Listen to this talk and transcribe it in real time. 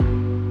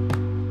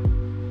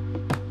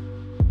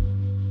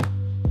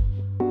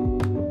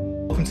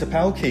Welcome to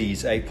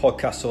Palkeys, a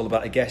podcast all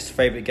about a guest's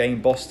favourite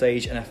game, boss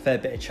stage, and a fair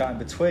bit of chat in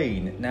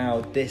between. Now,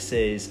 this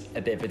is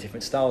a bit of a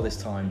different style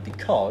this time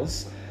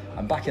because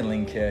I'm back in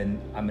Lincoln.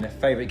 I'm in a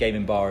favourite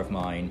gaming bar of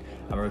mine.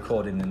 I'm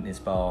recording in this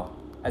bar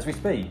as we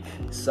speak.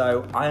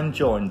 So I am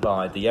joined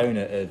by the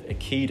owner of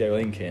Aikido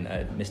Lincoln,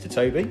 Mr.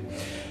 Toby.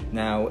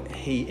 Now,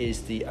 he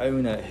is the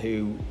owner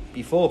who,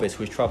 before this,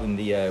 was travelling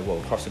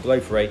across the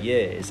globe for 8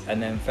 years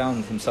and then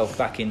found himself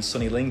back in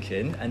sunny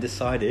Lincoln and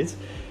decided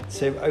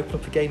to open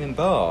up a gaming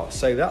bar.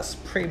 So that's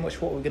pretty much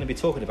what we're going to be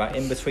talking about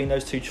in between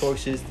those two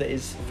choices that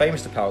is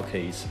famous to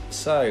Palkeys.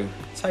 So,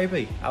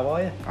 Toby, how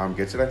are you? I'm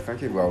good today,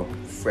 thank you. Well,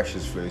 fresh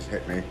as flu's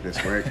hit me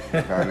this week,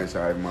 and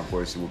so my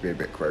voice will be a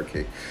bit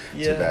croaky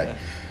today.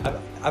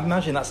 I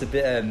imagine that's a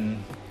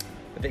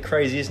bit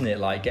crazy, isn't it?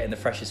 Like getting the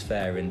freshers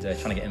fair and trying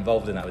to get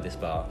involved in that with this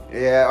bar.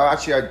 Yeah,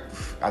 actually,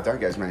 I don't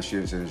get as many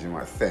students in as you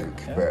might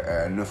think, but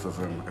enough of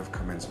them have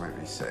come in to make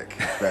me sick.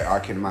 But I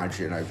can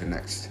imagine over the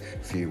next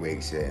few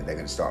weeks, they're going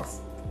to start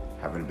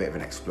having a bit of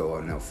an explore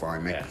and they'll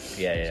find me.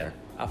 Yeah.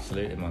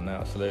 Absolutely, man. No,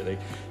 absolutely.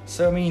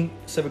 So, I mean,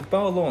 the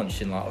bar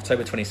launched in like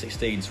October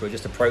 2016, so we're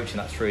just approaching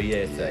that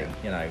 3-year thing,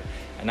 you know.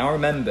 And I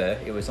remember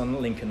it was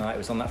on Lincoln Night, it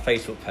was on that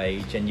Facebook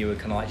page, and you were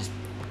kind of like just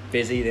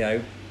busy, you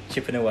know,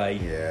 chipping away,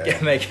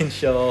 making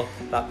sure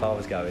that bar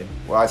was going.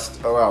 I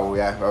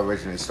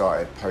originally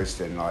started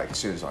posting like as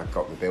soon as I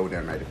got the building,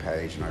 I made a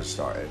page and I just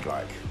started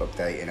like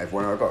updating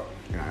everyone. I got,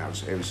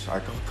 I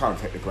kind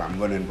of hit the ground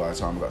running by the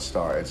time I got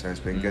started, so it's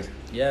been good.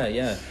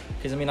 Yeah.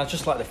 Because I mean, I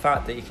just like the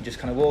fact that you can just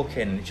kind of walk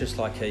in and it's just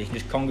like you can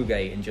just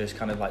congregate and just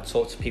kind of like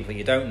talk to people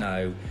you don't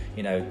know,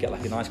 you know, get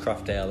like a nice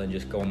craft ale and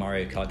just go on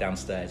Mario Kart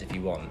downstairs if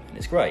you want. And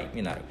it's great,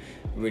 you know,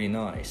 really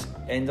nice.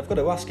 And I've got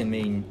to ask, I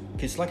mean,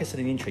 because like I said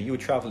in the intro, you were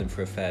travelling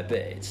for a fair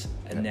bit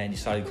and then you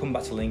decided to come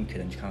back to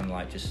Lincoln and you kind of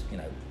like just, you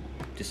know,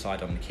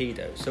 decide on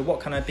Aikido. So what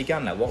kind of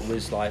began that? What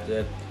was like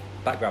the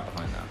background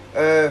behind that?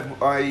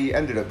 I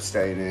ended up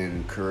staying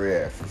in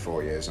Korea for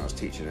 4 years and I was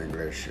teaching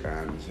English,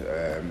 and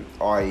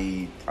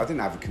I didn't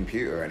have a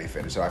computer or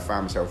anything, so I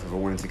found myself, if I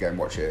wanted to go and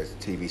watch a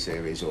TV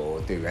series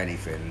or do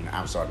anything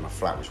outside my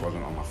flat which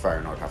wasn't on my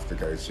phone, I'd have to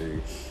go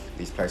to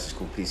these places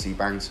called PC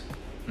bangs,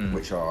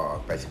 which are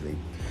basically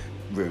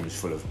rooms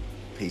full of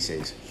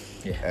PCs.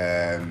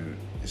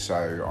 So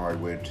I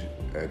would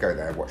go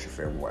there, watch a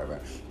film, whatever,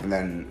 and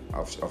then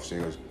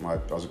obviously I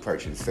was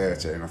approaching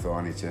 30, and I thought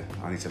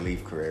I need to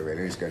leave Korea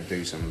really, just go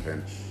do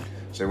something.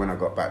 So when I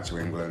got back to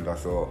England, I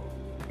thought,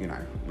 you know,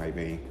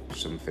 maybe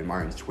something,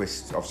 my own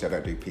twist. Obviously I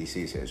don't do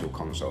PCs here, it's all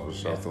consoles.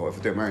 So I thought if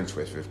I do my own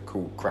twist with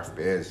cool craft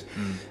beers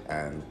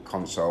and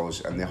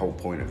consoles, and the whole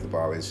point of the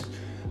bar is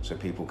so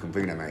people can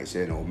bring their mates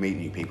in or meet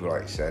new people,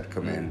 like you said,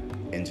 come in,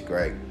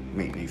 integrate,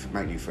 make new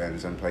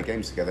friends and play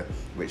games together,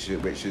 which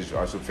is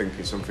I sort of think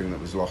is something that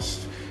was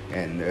lost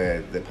in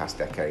the past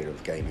decade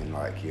of gaming.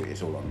 Like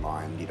it's all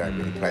online, you don't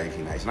really play with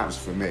your mates, and that was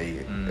for me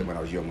when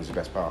I was young was the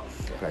best part.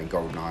 Playing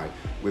GoldenEye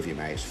with your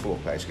mates, 4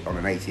 players on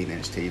an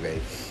 18-inch TV,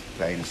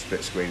 playing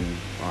split screen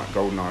like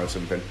GoldenEye or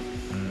something.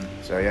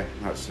 So yeah,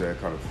 that's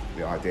kind of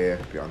the idea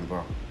behind the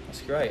bar.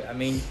 That's great. I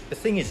mean, the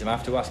thing is, I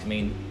have to ask, I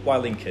mean, why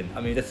Lincoln?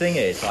 I mean, the thing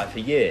is, like, for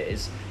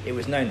years, it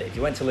was known that if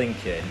you went to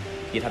Lincoln,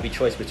 you'd have your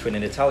choice between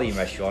an Italian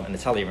restaurant, an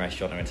Italian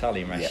restaurant, or an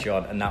Italian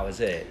restaurant, and that was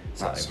it.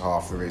 So, that's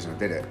half the reason I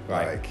did it.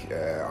 Right. Like,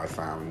 I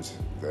found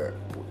that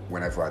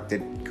whenever I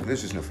did, because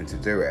there's just nothing to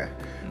do here,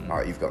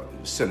 like, you've got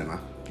cinema,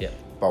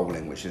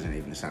 bowling, which isn't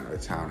even the centre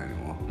of town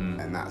anymore,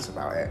 and that's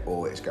about it.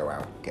 Or it's go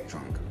out, get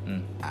drunk,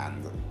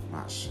 and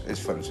it's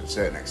fun to a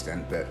certain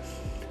extent, but,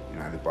 you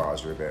know, the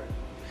bars are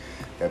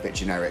they're a bit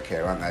generic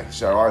here, aren't they?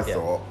 So I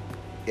thought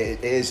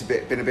it is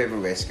been a bit of a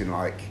risk, and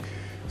like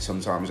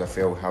sometimes I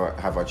feel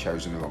have I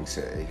chosen the wrong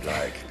city,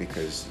 like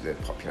because the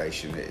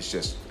population, it's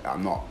just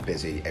I'm not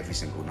busy every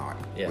single night,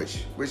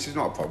 which is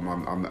not a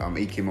problem. I'm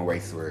eking my way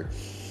through,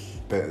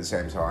 but at the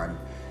same time,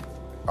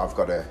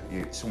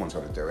 someone's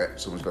got to do it.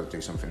 Someone's got to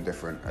do something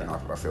different, and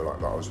I feel like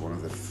that was one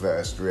of the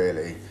first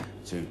really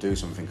to do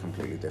something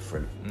completely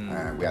different.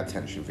 We had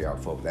Tension VR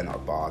before, but they're not a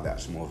bar.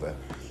 That's more of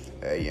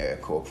a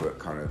corporate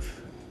kind of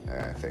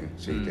thing.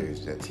 So you do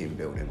the team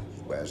building,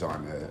 whereas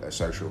I'm a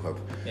social hub.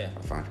 I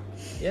find.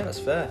 Yeah, that's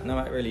fair. No,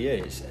 it really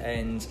is.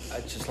 And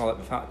I just like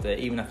the fact that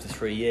even after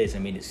 3 years, I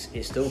mean, it's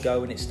still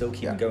going, it's still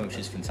keeping going, which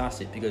is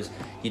fantastic, because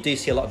you do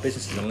see a lot of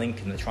businesses in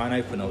Lincoln that try and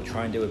open up,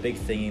 try and do a big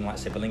thing in, like,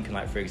 say, the Lincoln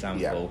Light, for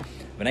example.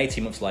 Then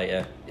 18 months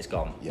later, it's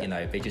gone. You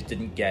know, they just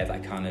didn't get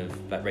that kind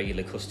of that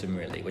regular custom,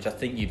 really, which I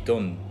think you've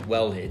done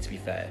well here, to be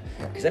fair.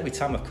 Because every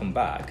time I've come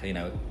back, you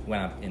know,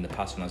 in the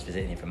past when I was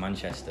visiting you from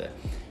Manchester,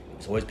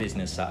 it's always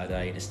business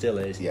Saturday, and it still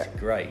is. It's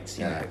great,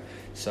 you know.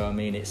 So I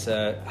mean, it's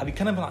have you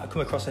kind of like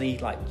come across any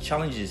like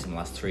challenges in the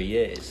last 3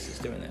 years since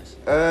doing this?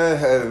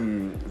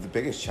 The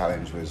biggest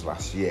challenge was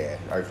last year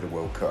over the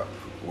World Cup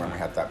when we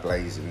had that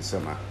blaze in the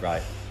summer.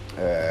 Right.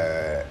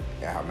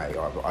 Mate,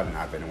 I didn't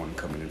have anyone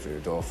coming in through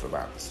the door for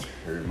about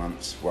 2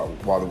 months. Well,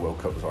 while the World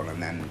Cup was on,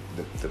 and then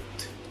the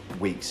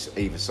weeks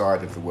either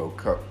side of the World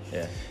Cup.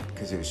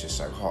 Because it was just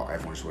so hot,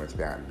 everyone just wanted to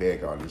be out in beer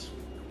gardens.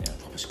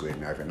 Proper screwed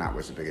me over, and that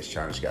was the biggest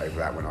challenge to get over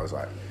that when I was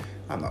like,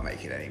 I'm not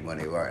making any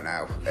money right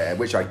now,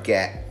 which I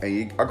get.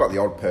 I got the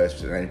odd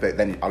person, but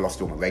then I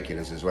lost all my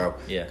regulars as well,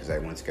 because they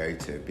wanted to go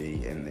to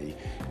be in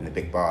the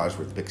big bars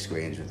with the big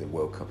screens with the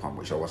World Cup on,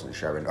 which I wasn't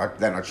showing.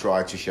 Then I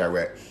tried to show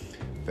it,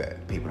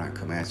 but people don't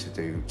come here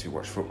to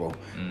watch football.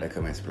 They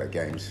come here to play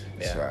games.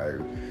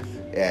 So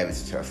yeah, it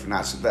was tough, and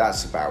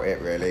that's about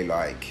it really.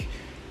 Like,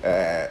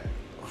 I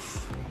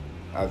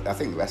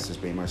think the rest has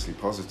been mostly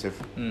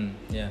positive.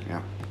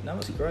 Yeah. That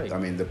was great. I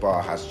mean, the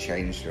bar has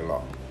changed a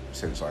lot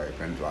since I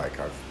opened. Like,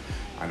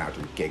 I now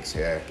do gigs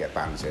here, get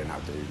bands in, I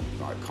do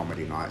like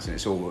comedy nights, and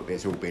it's all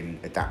been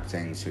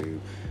adapting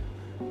to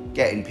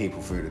getting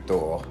people through the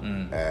door.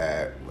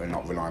 We're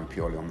not relying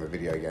purely on the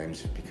video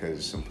games,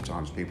 because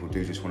sometimes people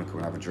do just want to come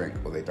and have a drink,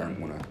 or they don't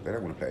want to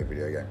play a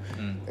video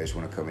game. They just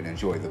want to come and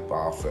enjoy the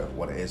bar for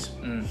what it is.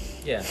 In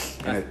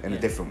a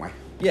different way.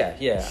 Yeah,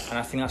 and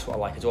I think that's what I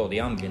like as well, the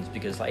ambience,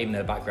 because like even in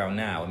the background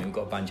now, I mean, we've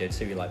got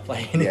Banjo-Tooie like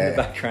playing in the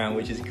background,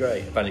 which is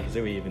great,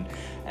 Banjo-Kazooie even,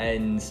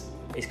 and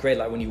it's great.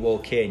 Like when you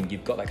walk in,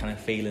 you've got that kind of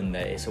feeling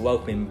that it's a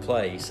welcoming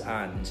place,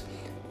 and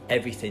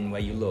everything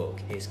where you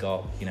look, it's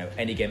got, you know,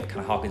 any game that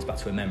kind of harkens back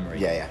to a memory.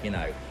 You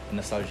know, the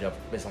nostalgia of,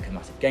 there's like a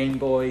massive Game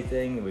Boy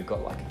thing, we've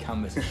got like a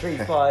canvas of Street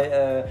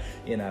Fighter,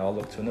 you know, I'll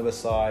look to another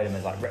side and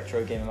there's like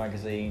retro gaming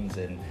magazines,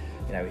 and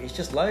you know, it's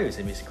just loads,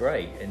 and it's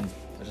great. And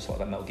I just like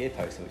that Metal Gear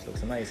poster, which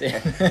looks amazing.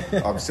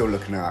 I'm still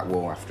looking at that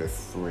wall after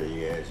 3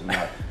 years, and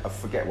I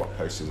forget what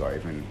posters I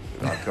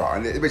got,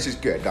 and which is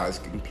good. That is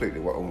completely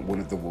what I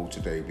wanted the wall to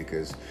do,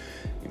 because,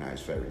 you know,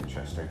 it's very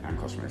interesting and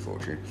cost me a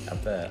fortune. I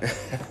bet.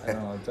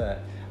 I bet.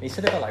 You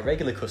said about like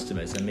regular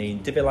customers. I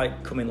mean, did they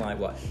like come in like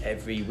what,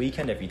 every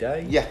weekend, every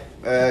day? Yeah.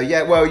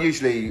 Well,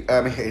 usually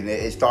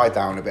it's died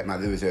down a bit now.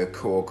 There was a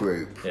core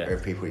group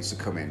of people who used to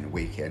come in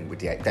weekend, with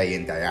day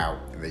in, day out,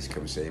 and they used to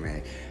come see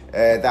me.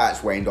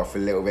 That's waned off a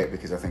little bit,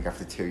 because I think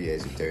after 2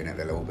 years of doing it,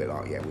 they're a little bit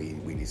like, we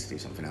need to do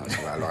something else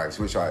with our lives,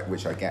 which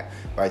I get.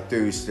 But I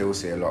do still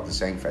see a lot of the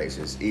same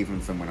faces, even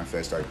from when I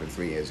first opened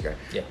 3 years ago.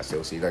 I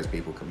still see those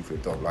people coming through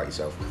the door like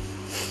yourself.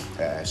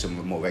 Some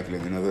are more regular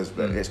than others,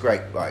 but it's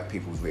great. Like,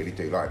 people really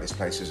do like this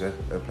place as a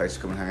place to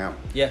come and hang out.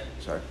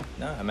 So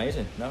no,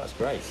 amazing. No, that's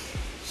great.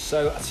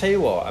 So I tell you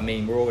what, I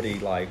mean, we're already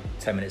like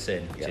 10 minutes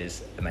in, which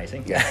is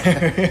amazing.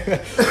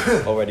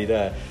 Already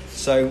there.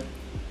 So,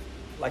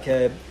 like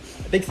a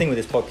big thing with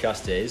this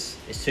podcast is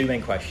two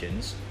main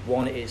questions.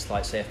 One is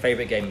like, say, a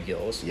favourite game of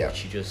yours,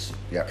 which you just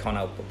can't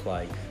help but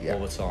play all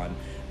the time,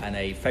 and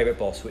a favourite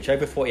boss, which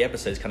over 40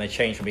 episodes kind of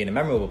changed from being a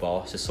memorable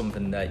boss to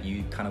something that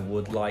you kind of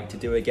would like to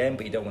do again,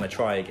 but you don't want to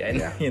try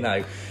again. You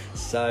know.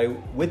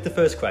 So with the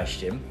first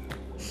question,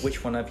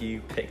 which one have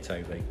you picked,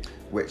 Toby?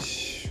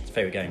 Which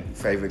favourite game?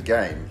 Favourite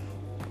game?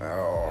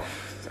 Oh,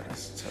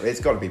 it's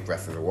got to be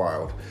Breath of the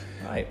Wild.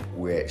 Right.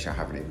 Which I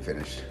haven't even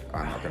finished.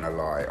 I'm not going to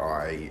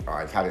lie.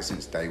 I've had it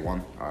since day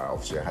one.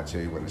 Obviously, I had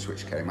to when the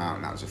Switch came out,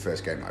 and that was the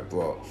first game that I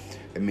bought.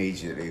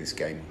 Immediately, this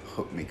game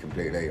hooked me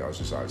completely. I was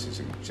just like,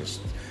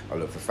 I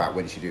love the fact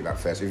once you do that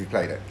first. Have you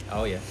played it?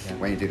 Oh yeah.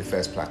 When you do the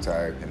first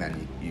plateau, and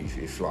then you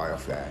fly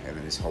off there, and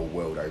then this whole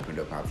world opened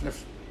up.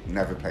 I've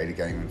never played a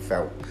game and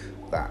felt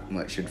that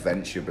much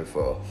adventure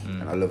before,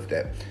 and I loved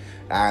it.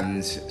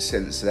 And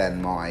since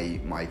then,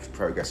 my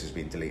progress has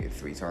been deleted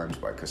 3 times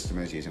by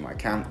customers using my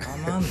account. Oh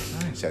man,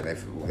 nice. So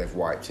they've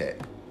wiped it.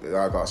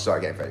 I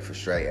started getting very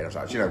frustrated. I was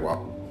like, do you know what?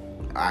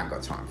 I haven't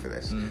got time for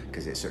this,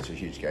 because it's such a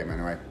huge game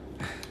anyway.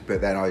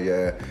 But then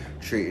I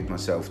treated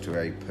myself to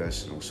a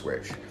personal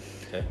Switch.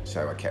 Okay.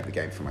 So I kept the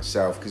game for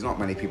myself, because not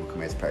many people come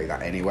here to play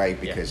that anyway,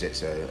 because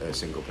it's a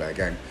single player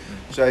game.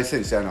 So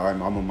since then,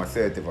 I'm on my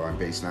 3rd Divine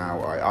Beast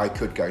now. I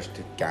could go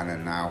to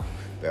Ganon now,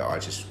 but I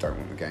just don't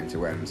want the game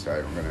to end, so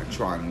I'm going to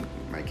try and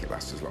make it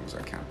last as long as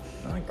I can.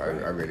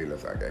 I really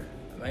love that game.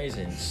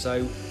 Amazing.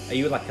 So, are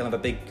you like kind of a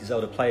big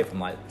Zelda player from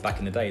like back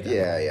in the day then?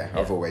 Yeah.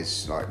 I've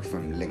always, like,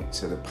 from Link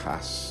to the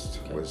Past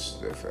was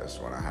the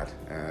first one I had.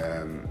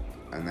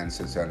 And then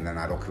since then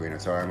I had Ocarina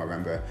of Time. I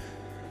remember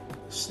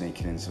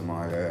sneaking into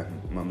my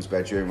mum's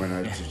bedroom when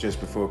I just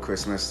before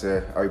Christmas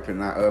to open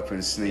that up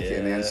and sneak it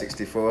in the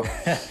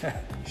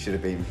N64. Should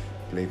have been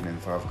believing in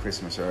Father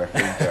Christmas, I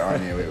reckon, but I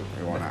knew it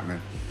wasn't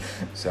happening.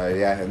 So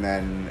and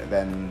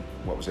then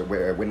what was it?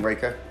 Wind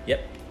Waker.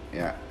 Yep.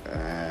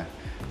 Yeah.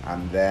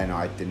 And then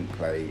I didn't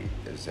play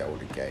a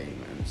Zelda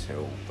game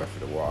until Breath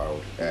of the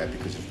Wild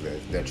because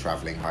of the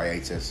travelling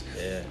hiatus.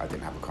 I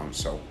didn't have a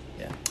console.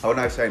 Oh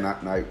no, saying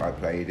that, no, I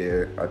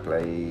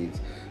played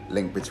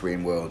Link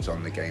Between Worlds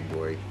on the Game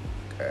Boy.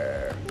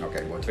 Not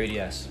Game Boy.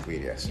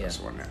 3DS. That's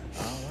the one now.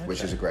 Oh, okay.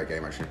 Which is a great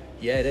game, actually.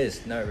 Yeah, it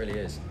is. No, it really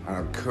is. And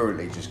I've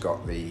currently just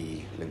got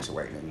the Link's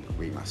Awakening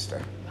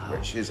remaster,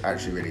 which is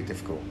actually really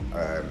difficult.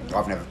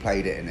 I've never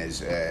played it, and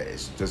it's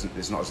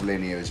not as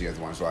linear as the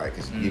other ones, right?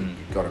 Because you've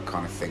got to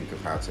kind of think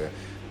of how to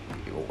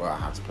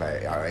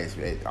play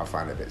it. I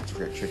find it a bit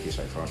tricky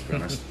so far, to be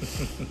honest.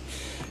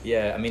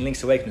 Yeah, I mean,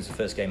 Link's Awakening was the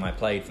first game I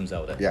played from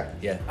Zelda.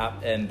 Yeah.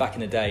 And back in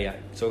the day,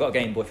 so I got a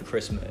Game Boy for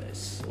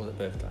Christmas. Or was it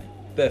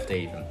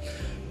birthday even?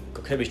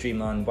 Got Kirby's Dream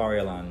Land,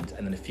 Wario Land,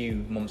 and then a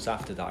few months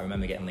after that, I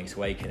remember getting Link's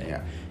Awakening.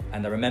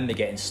 And I remember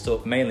getting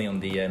stuck mainly on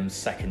the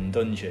second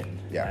dungeon,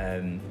 Yeah.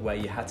 where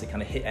you had to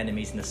kind of hit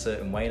enemies in a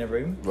certain way in a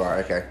room.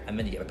 Right, okay. And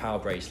then you get the power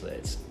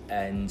bracelet.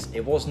 And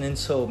it wasn't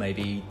until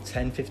maybe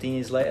 10, 15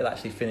 years later that I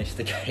actually finished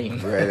the game.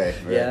 Really?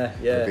 Yeah,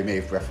 yeah. It'll be me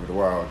with Breath of the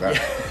Wild. That.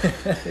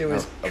 It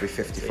was. I'll be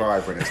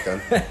 55 when it's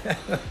done.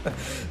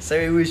 So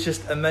it was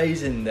just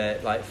amazing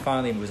that, like,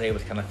 finally was able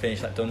to kind of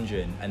finish that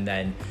dungeon and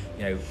then,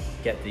 you know,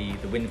 get the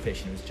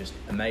windfish, and it was just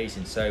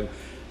amazing. So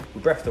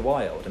with Breath of the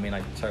Wild, I mean,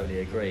 I totally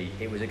agree.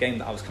 It was a game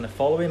that I was kind of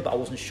following, but I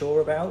wasn't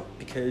sure about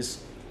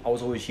because I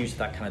was always used to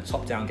that kind of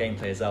top-down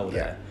gameplay of Zelda.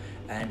 Yeah.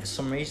 And for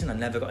some reason, I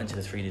never got into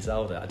the 3D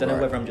Zelda. I don't know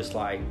Right. whether I'm just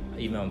like,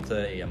 even though I'm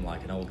 30, I'm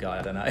like an old guy,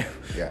 I don't know.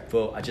 Yeah.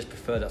 But I just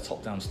prefer that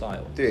top-down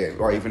style. Do you?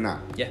 Right, even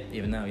now? Yeah,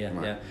 even now, yeah,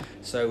 Right. yeah.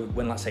 So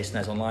when, let's say,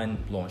 SNES Online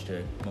launched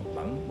a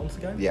month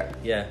ago? Yeah.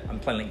 Yeah, I'm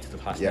playing Link to the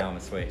Past Yeah. now on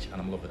the Switch, and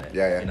I'm loving it.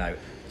 Yeah, yeah. You know,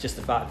 just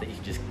the fact that you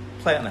can just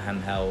play it on a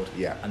handheld,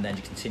 Yeah. and then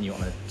you continue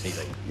on a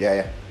TV. Yeah.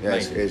 It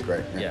Amazing. is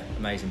great. Yeah,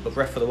 amazing. But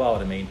Breath of the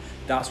Wild, I mean,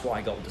 that's what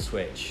I got with the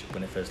Switch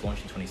when it first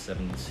launched in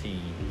 2017,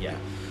 yeah.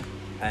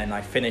 And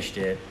I finished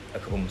it a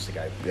couple months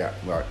ago. Yeah,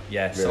 right.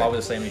 Yeah, Really? so I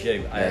was the same as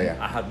you. Yeah.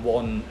 I had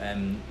one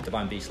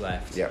Divine Beast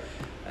left. Yeah.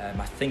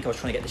 I think I was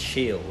trying to get the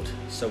shield.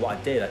 So what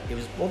I did, it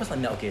was almost like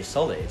Metal Gear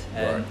Solid.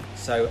 Right.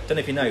 So I don't know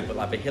if you know, but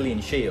like the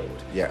Hylian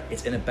shield, Yeah.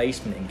 it's in a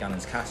basement in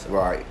Ganon's castle.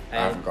 Right, I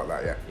haven't got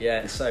that yet.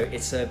 Yeah, so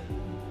it's a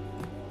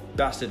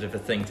bastard of a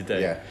thing to do.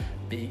 Yeah.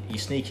 But you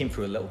sneak in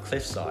through a little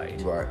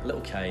cliffside, Right.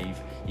 little cave.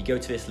 You go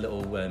to this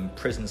little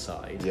prison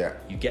side. Yeah.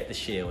 You get the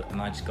shield,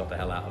 and I just got the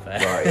hell out of there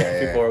Right,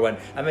 yeah, before I went.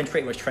 I mean,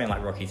 pretty much trained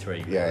like Rocky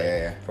 3. Really,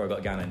 Yeah. Before I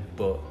got Ganon,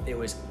 but it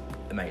was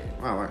amazing.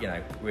 Oh, right. You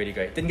know, really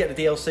great. Didn't get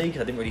the DLC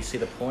because I didn't really see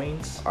the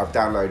point. I've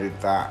downloaded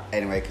that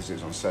anyway because it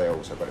was on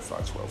sale, so I got it for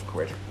like 12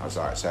 quid. I was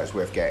like, so it's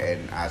worth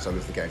getting. As I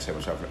love the game so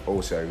much, I've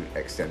also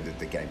extended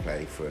the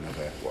gameplay for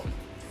another,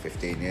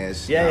 15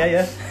 years? Yeah, now.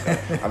 yeah.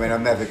 So, I mean,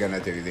 I'm never going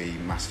to do the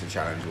Master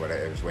Challenge or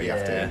whatever it is where you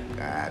have to,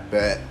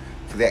 but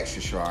for the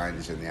extra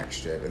shrines and the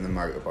extra, and the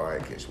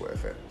motorbike, it's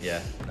worth it. Yeah,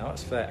 no,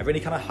 that's fair. Are there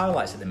any kind of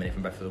highlights at the minute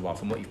from Breath of the Wild,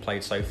 from what you've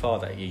played so far,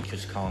 that you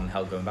just can't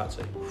help going back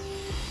to?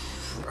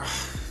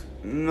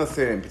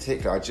 Nothing in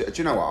particular. Do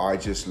you know what? I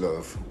just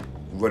love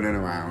running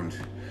around,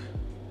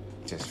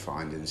 just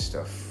finding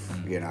stuff.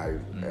 You know,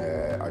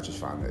 I just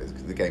find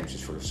that the game's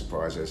just full of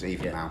surprises.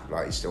 Even now,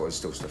 like there's still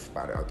stuff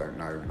about it I don't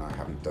know and I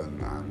haven't done.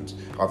 And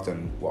I've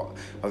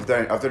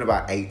done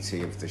about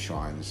 80 of the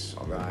shrines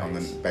on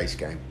the base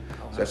game.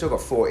 So I've still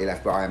got 40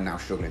 left, but I am now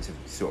struggling to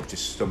sort of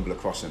just stumble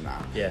across them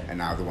now. Yeah. And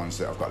now the ones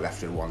that I've got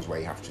left are the ones where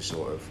you have to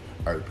sort of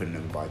open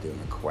them by doing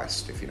a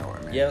quest, if you know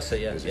what I mean. Yeah, so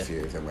yeah. There's a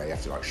few of them where you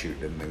have to like shoot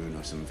the moon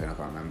or something. I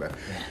can't remember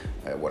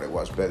what it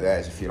was, but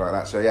there's a few like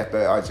that. So yeah,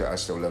 but I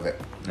still love it.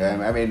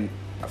 I mean,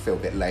 I feel a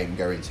bit lame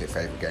going to a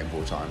favourite game of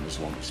all time as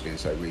one that's been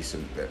so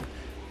recent, but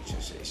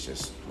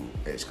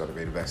it's got to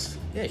be the best.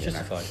 Yeah, it's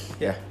justified.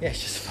 Yeah,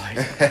 it's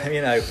justified.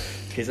 You know,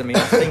 because I mean,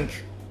 I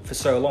think for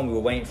so long we were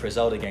waiting for a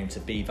Zelda game to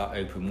be that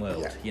open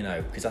world. Yeah. You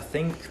know, because I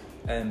think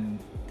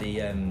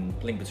the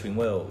Link Between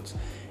Worlds,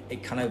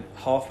 it kind of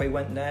halfway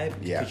went there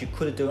because Yeah. you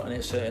could have done it in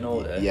a certain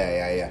order.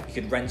 Yeah. You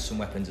could rent some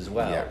weapons as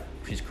well, Yeah.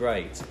 which is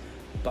great.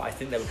 But I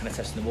think they were kind of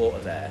testing the water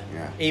there.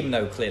 Yeah. Even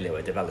though clearly they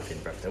were developing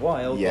Breath of the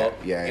Wild, Yeah,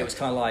 but yeah. it was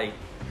kind of like,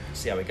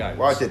 see how it goes.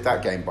 Well, I did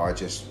that game by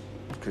just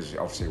because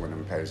obviously when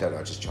I'm playing Zelda,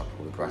 I just chop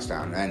all the grass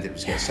down, and I ended up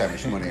just getting so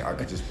much money I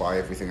could just buy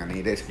everything I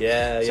needed. So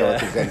I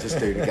could then just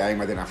do the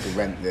game. I didn't have to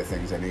rent the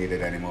things I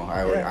needed anymore. I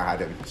had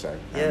them, so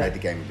it made the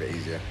game a bit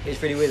easier.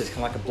 It's really weird. It's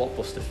kind of like a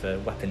blockbuster for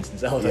weapons in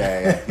Zelda.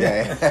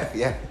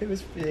 Yeah. It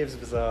was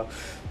bizarre,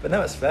 but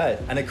no, it's fair.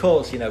 And of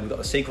course, you know, we've got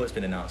the sequel that's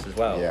been announced as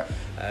well,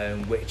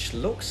 which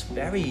looks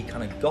very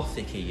kind of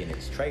gothic-y in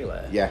its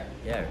trailer. Yeah,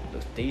 it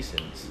looks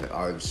decent.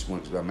 I just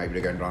want to maybe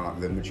they're going down like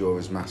the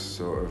Majora's Mask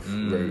sort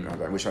of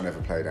route, which I never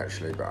played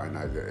actually, but I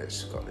know that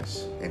it's got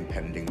this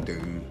impending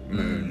doom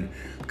moon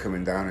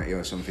coming down at you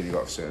or something. You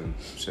got a certain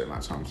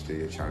amount of time to do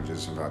your challenges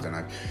or something. I don't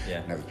know.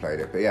 Yeah. Never played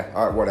it, but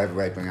yeah, whatever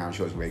they bring out, I'm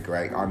sure it's really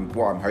great.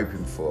 What I'm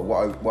hoping for,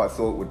 what I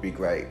thought would be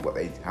great,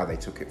 how they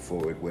took it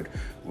forward would,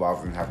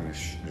 rather than having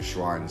the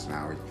shrines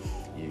now,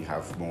 you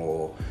have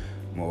more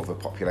of a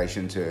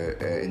population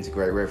to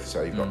integrate with.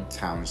 So you've got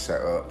towns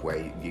set up where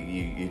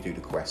you do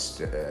the quests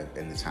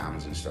in the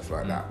towns and stuff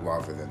like that,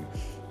 rather than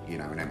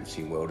an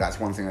empty world.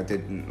 That's one thing I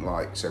didn't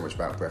like so much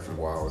about Breath of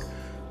the Wild,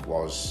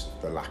 was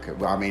the lack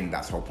of, well, I mean,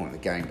 that's the whole point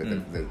of the game, but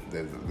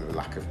the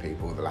lack of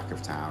people, the lack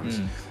of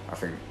towns. I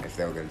think if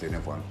they were going to do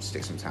another one,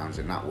 stick some towns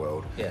in that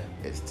world,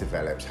 it's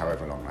developed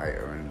however long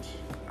later, and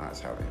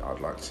that's how I'd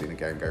like to see the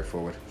game go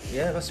forward.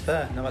 Yeah, that's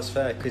fair. No, that's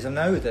fair. Because I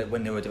know that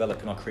when they were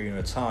developing Ocarina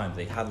of Time,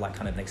 they had like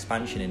kind of an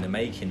expansion in the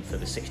making for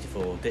the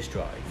 64 disc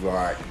drive.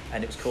 Right.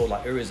 And it was called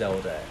like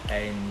Urizelda.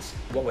 And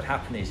what would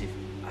happen is,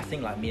 I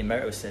think like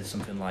Miyamoto said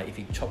something like, if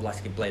you chop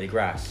like a blade of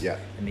grass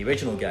in the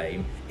original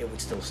game, it would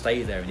still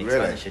stay there in the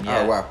expansion. Yeah.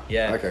 Oh wow.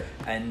 Yeah. Okay.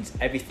 And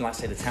everything, like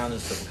say the towns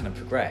and stuff, will kind of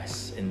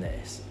progress in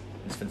this.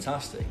 It's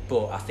fantastic,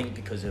 but I think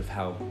because of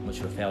how much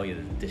of a failure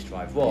the disc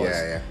drive was,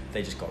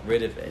 they just got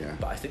rid of it.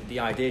 But I think the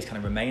ideas kind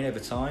of remain over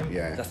time.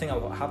 I think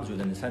what happens with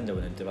Nintendo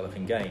when they're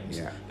developing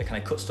games, they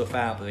kind of cut stuff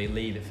out, but they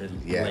leave it for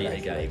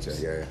later games.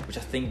 Which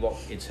I think what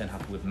in turn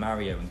happened with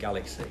Mario and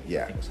Galaxy.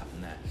 I think what's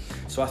happened there.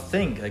 So I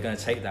think they're going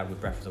to take that with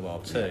Breath of the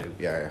Wild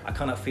 2. I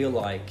kind of feel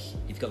like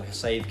if you've got like a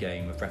save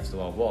game with Breath of the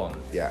Wild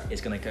 1,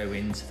 it's going to go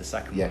into the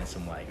second one in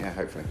some way.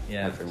 Hopefully.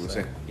 Hopefully we'll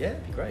see. Yeah,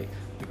 it'd be great.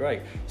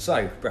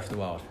 So, Breath of the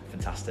Wild,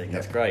 fantastic.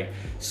 That's great.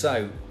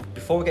 So,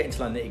 before we get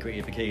into like nitty gritty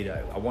of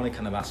Aikido, I want to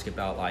kind of ask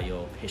about like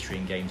your history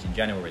in games in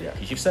general, really,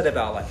 because you've said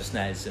about like the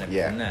SNES and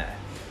everything there.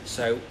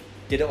 So,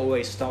 did it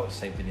always start,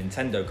 say, with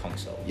Nintendo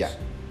consoles?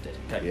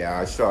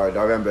 I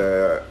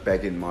remember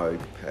begging my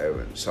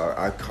parents.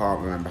 I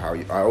can't remember how.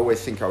 I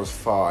always think I was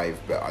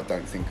 5, but I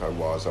don't think I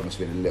was. I must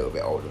have been a little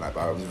bit older than that,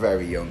 but I was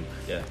very young.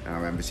 And I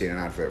remember seeing an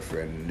advert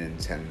for a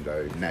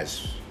Nintendo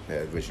NES,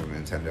 the original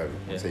Nintendo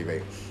on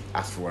TV.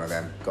 Asked for one of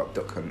them. Got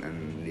Duck Hunt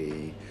and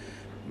the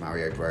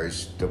Mario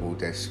Bros. Double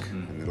disc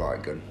and the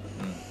light gun.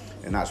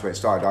 And that's where it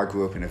started. I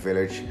grew up in a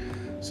village,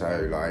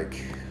 so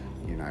like,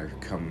 you know,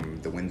 come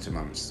the winter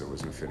months, there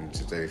was nothing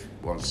to do.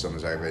 Once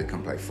summer's over, you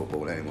couldn't play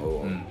football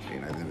anymore.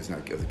 You know, there was no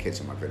other kids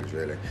in my village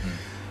really.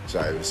 So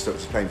I was stuck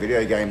playing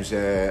video games,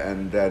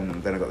 and then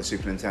I got the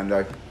Super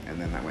Nintendo,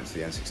 and then that went to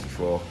the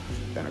N64.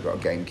 Then I got a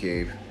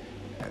GameCube,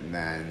 and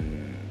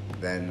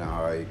then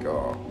I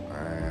got.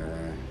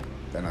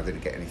 Then I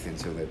didn't get anything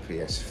till the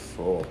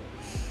PS4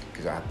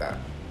 because I had that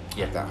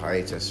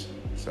hiatus.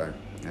 So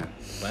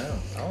Wow.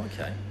 Oh,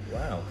 okay.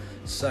 Wow.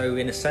 So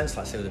in a sense,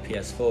 like say with the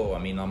PS4, I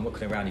mean, I'm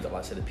looking around. You've got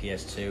like say the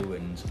PS2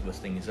 and other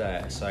things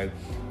there. So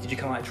did you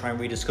kind of like try and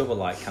rediscover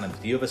like kind of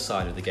the other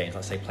side of the games,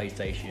 like say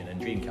PlayStation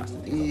and Dreamcast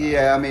and things like that?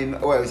 Yeah, I mean,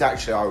 well, it was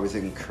actually I was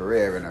in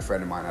Korea and a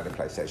friend of mine had a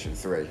PlayStation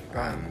 3,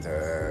 and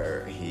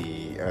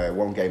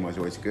one game I was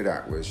always good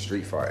at was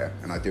Street Fighter,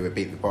 and I do a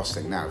beat the boss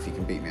thing now. If you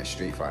can beat me at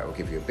Street Fighter, I'll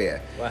give you a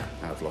beer. Wow.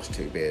 I've lost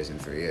 2 beers in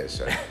 3 years,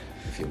 so.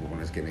 If you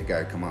want to give me a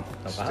go, come on,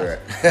 let's do it.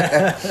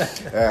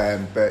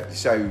 But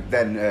so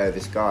then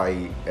this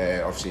guy,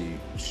 obviously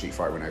Street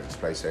Fighter went over to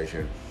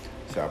PlayStation,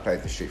 so I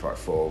played the Street Fighter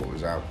 4, what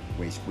was out.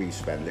 We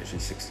spent literally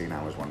 16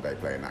 hours one day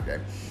playing that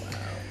game. Wow.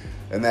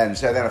 And then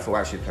I thought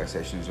actually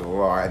PlayStation is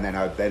alright, and then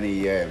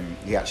he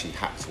actually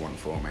hacked one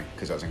for me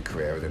because I was in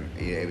Korea.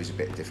 It was a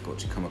bit difficult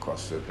to come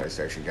across the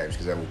PlayStation games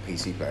because they're all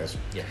PC players.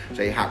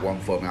 So he hacked one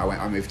for me.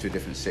 I moved to a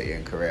different city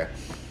in Korea,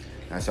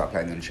 and I started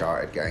playing the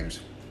Uncharted games.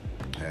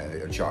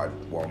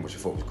 Uncharted 1, which I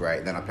thought was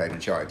great. Then I played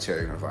Uncharted 2,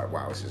 and I was like,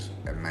 wow, this is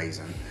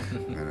amazing.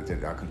 And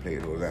then I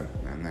completed all of them.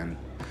 And then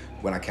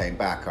when I came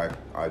back, I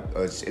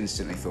just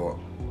instantly thought,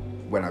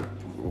 when I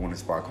wanted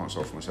to buy a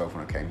console for myself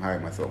when I came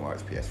home, I thought, well,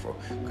 it's PS4,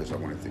 because I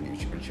wanted the new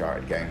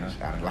Uncharted games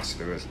and Last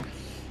of Us.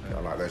 I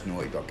like those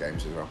Naughty Dog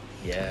games as well.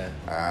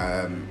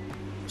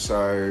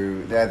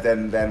 So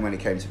then when it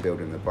came to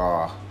building the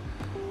bar,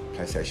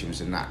 PlayStation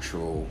was a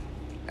natural,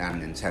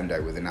 and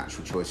Nintendo were the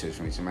natural choices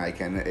for me to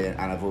make, and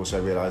I've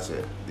also realised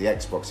that the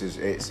Xbox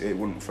it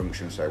wouldn't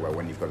function so well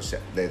when you've got to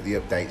set the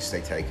updates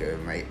they take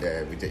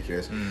are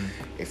ridiculous.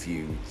 If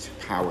you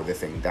power the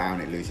thing down,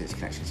 it loses its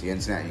connection to the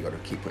internet, and you've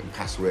got to keep putting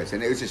passwords,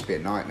 and it would just be a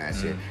nightmare.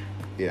 So,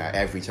 you know,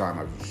 every time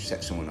I've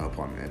set someone up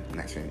on the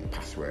next thing, the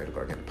password, I've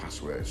got to get the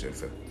passwords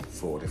for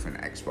 4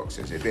 different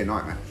Xboxes. It'd be a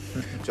nightmare.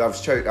 So I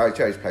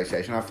chose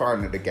PlayStation. I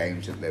find that the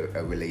games that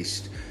are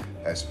released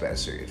are better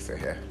suited for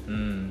here.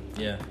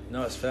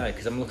 No, it's fair,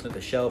 because I'm looking at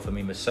the shelf. I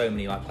mean, there's so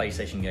many like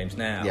PlayStation games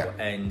now,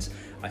 and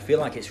I feel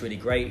like it's really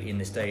great in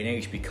this day and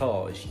age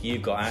because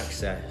you've got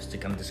access to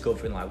kind of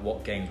discovering like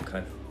what games are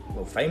kind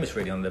of famous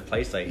really on the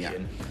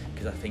PlayStation,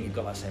 because I think you've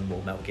got like same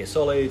Metal Gear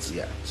Solid,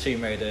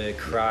 Tomb Raider,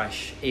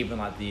 Crash, even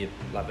like the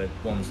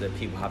ones that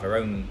people have their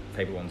own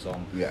favourite ones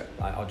on.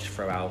 Like, I'll just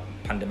throw out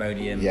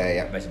Pandemonium,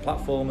 amazing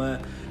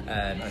platformer,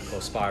 and of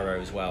course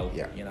Spyro as well.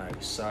 You know,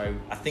 so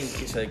I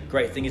think it's a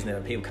great thing, isn't it,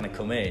 that people kind of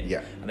come in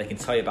and they can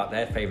tell you about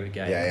their favourite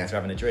game after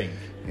having a drink.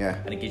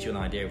 And it gives you an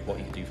idea of what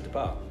you can do for the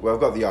bar. Well,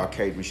 I've got the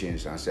arcade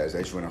machines downstairs.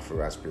 They just run off a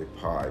Raspberry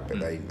Pi, but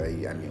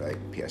they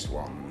emulate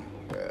PS1.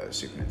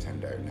 Super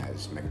Nintendo,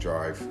 NES, Mega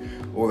Drive,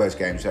 all those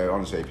games. So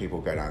honestly,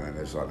 people go down there and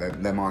there's like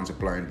their minds are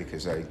blown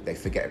because they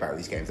forget about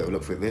these games. They'll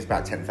look for, there's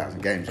about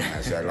 10,000 games on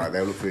there, so like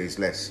they'll look through these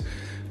lists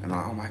and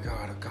like, oh my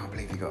god, I can't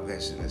believe you got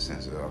this and this and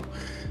this. Oh,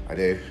 I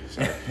do.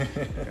 So,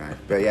 you know.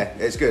 But yeah,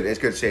 it's good. It's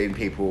good seeing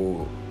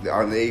people,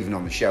 even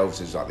on the shelves.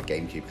 There's like the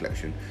GameCube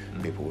collection.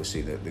 People will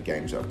see the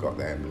games that I've got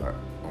there and be like,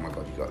 oh my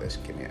god, you got this?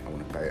 Give me it. I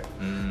want to play it.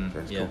 So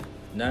it's cool.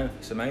 No,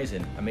 it's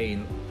amazing. I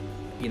mean,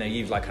 you know,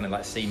 you've like kind of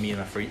like seen me and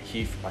my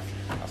few,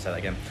 I'll say that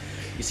again.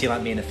 You see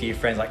like me and a few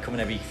friends like coming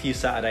every few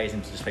Saturdays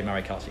and just play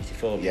Mario Kart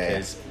 64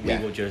 because we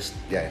will just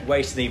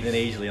waste an evening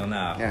easily on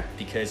that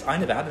because I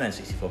never had an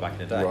N64 back in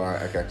the day.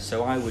 Right, okay.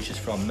 So I was just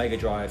from Mega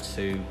Drive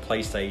to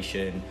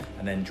PlayStation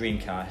and then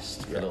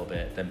Dreamcast for a little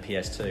bit, then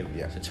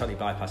PS2. So totally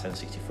bypassed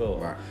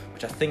N64,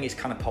 which I think is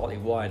kind of partly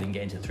why I didn't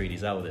get into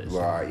 3D Zeldas.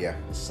 Right, yeah.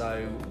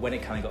 So when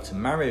it kind of got to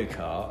Mario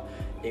Kart,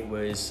 it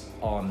was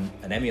on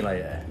an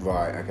emulator.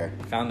 Right, okay.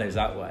 Found those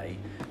that way.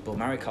 But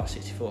Mario Kart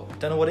 64,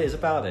 don't know what it is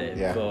about it.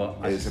 Yeah, but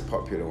it's a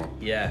popular one.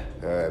 Yeah.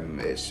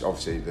 It's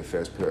obviously the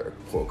first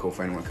protocol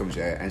for anyone who comes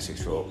here,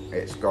 N64.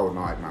 It's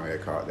GoldenEye, Mario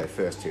Kart. They're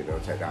first two they'll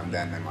take down,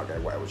 then they might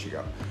go, what else you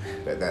got?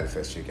 But they're the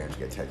first two games to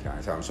get taken out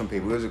of time. Some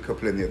people, there was a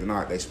couple in the other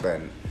night, they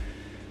spent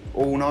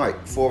all night,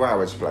 4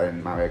 hours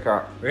playing Mario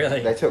Kart.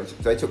 Really? They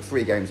took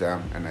 3 games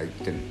down and they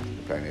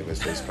didn't play any of us,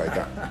 they just played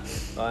that.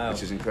 Wow.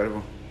 Which is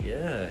incredible.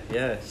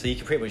 Yeah. So you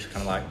can pretty much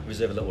kind of like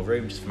reserve a little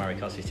room just for Mario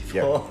Kart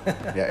 64.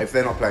 Yeah, if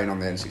they're not playing on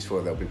the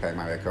N64, they'll be playing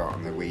Mario Kart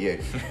on the Wii U,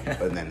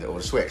 and then or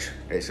the Switch.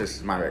 It's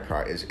just Mario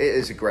Kart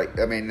is a great.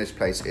 I mean, this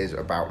place is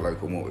about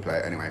local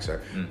multiplayer anyway, so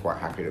quite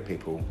happy that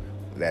people.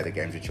 They're the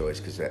games of choice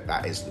because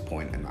that is the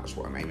point, and that's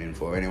what I'm aiming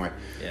for anyway.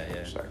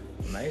 Yeah. So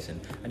amazing.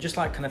 And just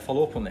like kind of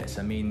follow up on this,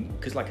 I mean,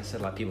 because like I said,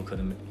 like people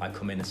could like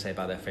come in and say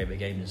about their favourite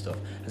games and stuff.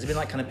 Has there been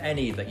like kind of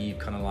any that you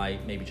kind of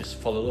like maybe just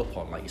followed up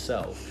on like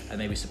yourself and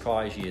maybe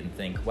surprise you and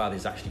think, wow,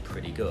 this is actually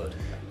pretty good?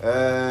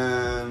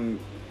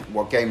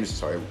 What games?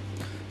 Sorry.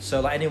 So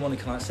like anyone who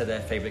kind of like said their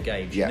favourite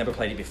games, you've never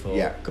played it before,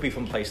 could be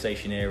from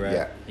PlayStation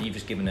era, and you've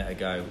just given it a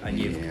go, and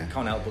you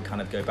can't help but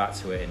kind of go back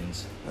to it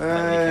and.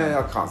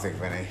 I can't think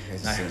of any.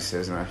 It's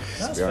isn't it?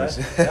 That's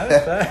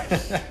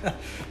fair.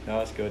 No,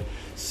 that's good.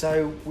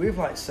 So with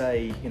like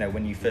say, you know,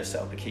 when you first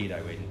set up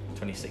Aikido in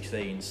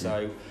 2016,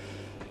 so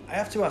I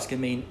have to ask, I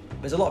mean,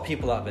 there's a lot of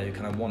people out there who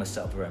kind of want to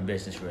set up their own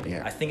business, really.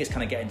 I think it's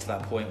kind of getting to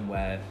that point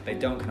where they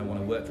don't kind of want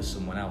to work for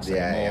someone else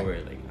anymore,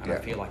 really. And I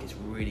feel like it's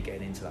really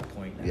getting into that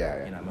point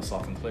now, you know,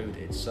 myself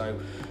included. So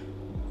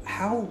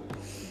how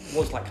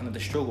was like kind of the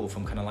struggle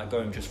from kind of like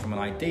going just from an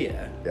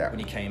idea when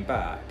you came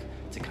back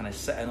to kind of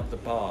setting up the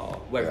bar,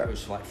 whether it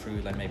was like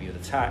through like maybe the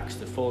tax,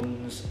 the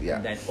funds,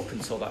 and then up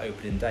until that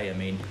opening day? I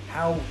mean,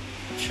 how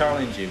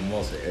challenging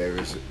was it? It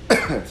was,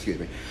 excuse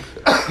me,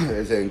 it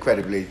was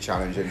incredibly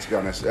challenging, to be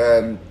honest.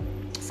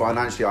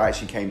 Financially, I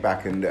actually came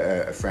back and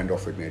a friend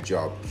offered me a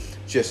job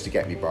just to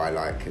get me by,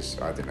 like, because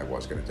I didn't know what I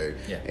was going to do.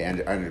 He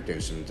ended up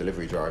doing some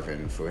delivery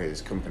driving for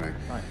his company.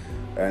 Right.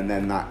 And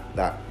then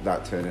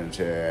that turned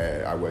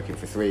into I working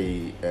for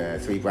three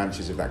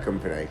branches of that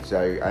company. So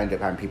I ended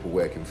up having people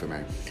working for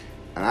me.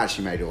 And I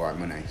actually made all right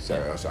money. So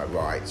I was like,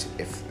 right,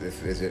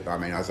 if there's it, I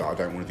mean, I was like, I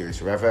don't want to do this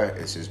forever.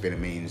 This has been a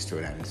means to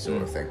an end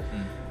sort of thing.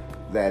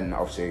 Then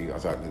obviously I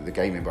was like, the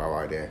gaming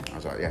bar idea. I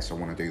was like, yes, I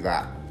want to do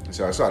that.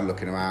 So I started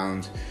looking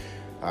around.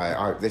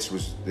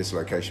 This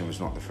location was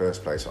not the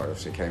first place I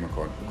obviously came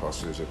across.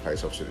 There was a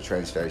place opposite the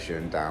train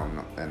station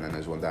down, and then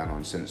there's one down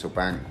on Sinsel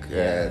Bank,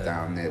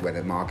 down near where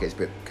the market is.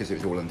 But because it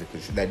was all under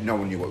control, no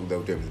one knew what they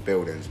were doing with the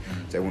buildings,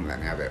 so they wouldn't let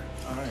me have it.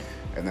 All right.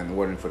 And then the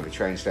one in front of the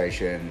train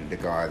station, the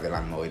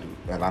landlord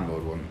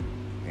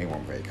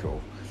wasn't very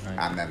cool. Right.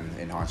 And then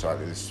in hindsight,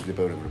 the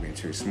building would have been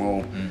too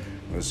small.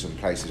 There was some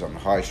places on the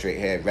high street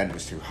here, rent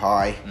was too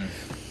high.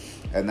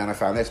 And then I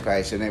found this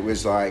place, and it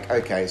was like,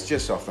 okay, it's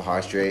just off the high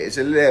street. It's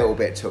a little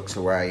bit tucked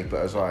away, but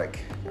I was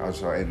like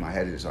in my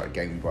head, it's like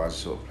gaming bars, the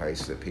sort of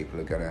place that people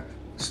are gonna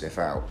sniff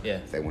out.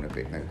 If they want to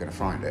be, they're gonna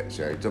find it.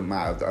 So it doesn't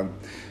matter.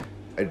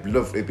 It'd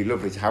be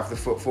lovely to have the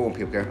footfall and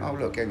people going, oh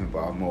look, gaming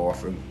bar more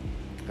often.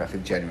 But I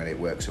think genuinely it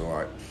works all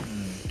right.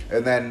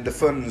 And then the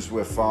funds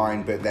were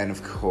fine, but then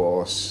of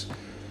course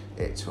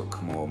it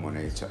took more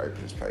money to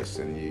open this place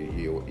than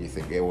you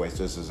think it always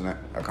does, doesn't it?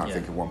 I can't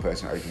think of one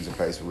person that opens a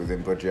place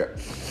within budget.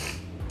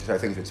 So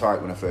things were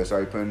tight when I first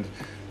opened.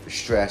 The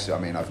stress, I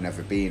mean, I've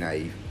never been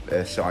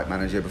a site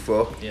manager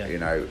before. You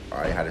know,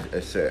 I had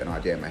a certain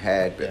idea in my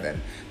head, but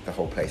then the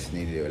whole place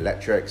needed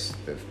electrics,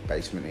 the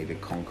basement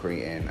needed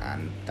concreting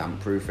and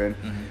damp proofing,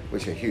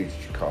 which are huge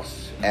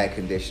costs. Air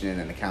conditioning,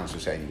 and the council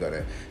saying you've got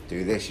to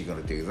do this, you've got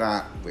to do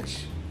that,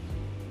 which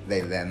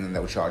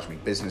they'll charge me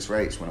business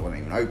rates when I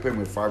wasn't even open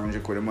with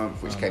 500 quid a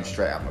month, which came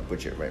straight out of my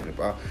budget rate in the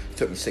bar. It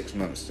took me 6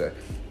 months to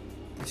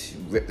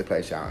rip the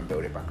place out and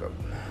build it back up.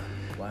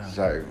 Wow.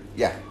 So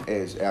yeah,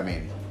 I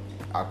mean,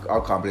 I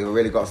can't believe I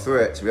really got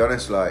through it, to be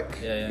honest. Like,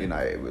 you know,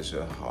 it was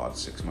a hard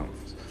 6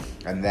 months.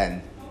 And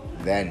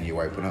then you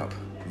open up,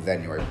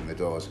 then you open the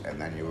doors, and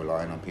then you're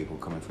relying on people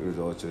coming through the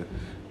door to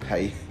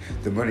pay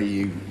the money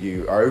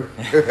you owe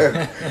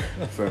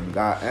from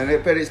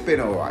that. But it's been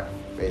all right.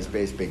 It's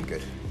been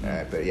good.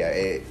 But yeah,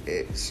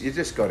 it's you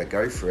just got to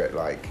go for it.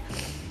 Like,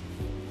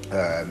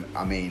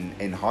 I mean,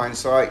 in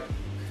hindsight,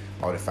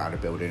 I would have found a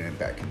building in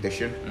better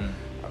condition.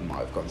 I might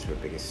have gone to a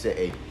bigger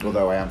city.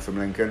 Although I am from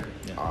Lincoln,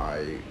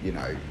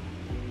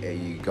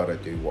 you got to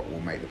do what will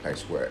make the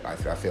place work.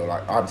 I feel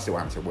like I'm still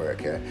having to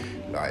work here,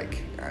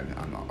 like, and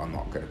I'm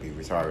not going to be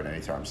retiring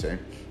anytime soon.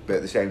 But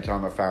at the same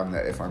time, I found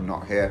that if I'm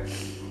not here,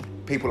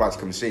 people like to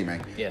come and see me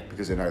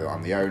because they know that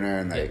I'm the owner,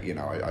 and they, you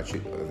know, I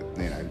should,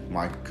 you know,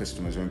 my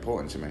customers are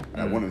important to me,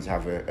 and I want them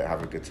to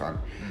have a good time.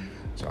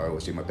 So I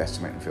always do my best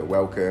to make them feel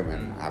welcome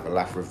and have a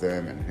laugh with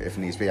them, and if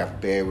needs be, have a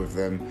beer with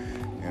them,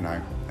 you know.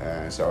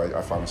 So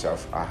I find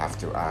myself, I have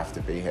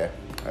to be here,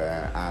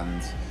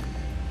 and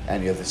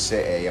any other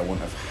city I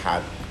wouldn't have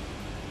had,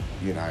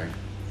 you know,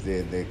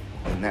 the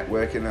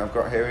networking that I've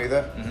got here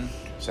either.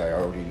 So I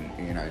already,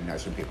 know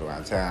some people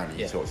around town, and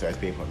you talk to those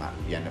people, and that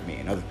you end up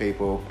meeting other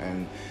people.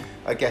 And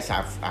I guess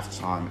after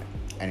time,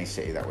 any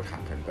city that would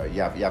happen, but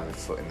you have a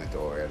foot in the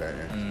door here,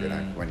 don't you?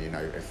 When you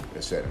know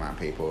a certain amount of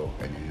people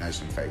and you know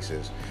some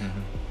faces,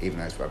 even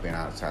though it's about being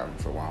out of town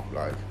for a while,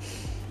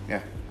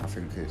 I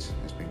think it's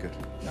been good.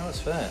 No, that's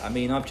fair. I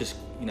mean, I've just,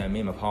 me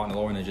and my partner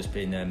Lauren have just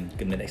been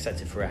been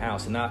accepted for a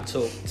house, and that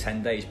took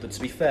 10 days. But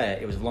to be fair,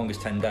 it was the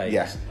longest 10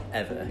 days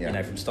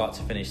ever, from start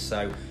to finish.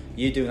 So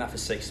you doing that for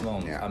 6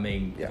 months, I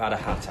mean, you've had a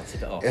hat to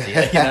tip it off,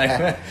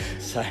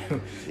 So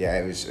yeah,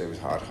 it was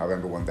hard. I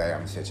remember one day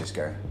having to just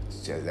go,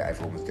 that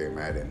everyone was doing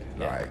my head in.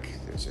 Like,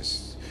 it was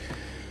just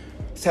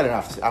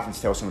having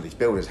to tell some of these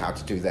builders how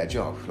to do their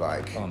job.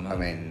 Like, I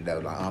mean, they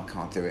were like, I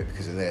can't do it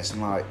because of this.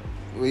 And like,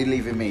 we're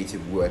leaving me to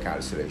work out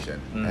a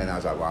solution. And I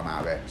was like, well, I'm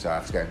out of it. So I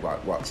have to go,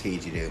 right, what tea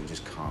do you do? And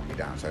just calm me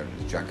down. So I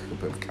just drank a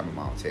cup of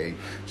chamomile tea,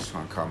 just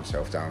try and calm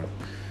myself down.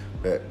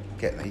 But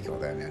he got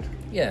there in the end.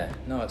 Yeah,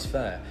 no, it's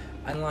fair.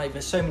 And like,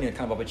 there's so many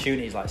kind of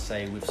opportunities, like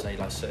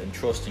certain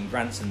trust and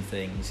grants and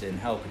things in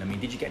helping. I mean,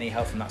 did you get any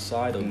help from that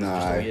side, or was it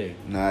just all you?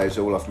 No, it was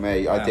all off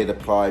me. I did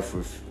apply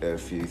for a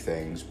few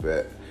things,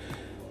 but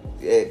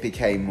it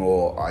became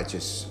more, I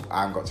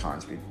haven't got time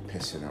to be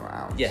pissing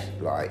around. Yeah.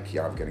 Like,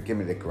 you're either going to give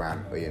me the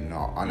grant or you're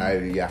not. I know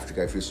you have to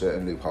go through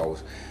certain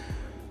loopholes.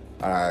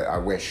 I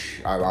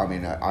wish,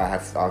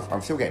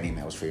 I'm still getting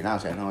emails through now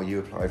saying, you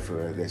applied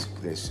for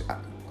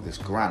this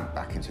grant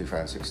back in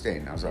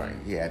 2016. I was like,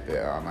 yeah, but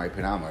I'm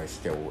hoping I'm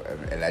still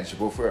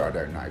eligible for it. I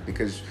don't know,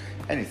 because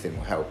anything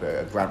will help.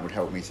 A grant would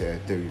help me to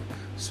do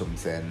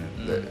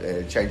something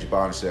that change the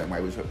bar in a certain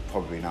way, which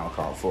probably now I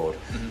can't afford.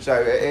 So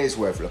it is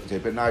worth looking to.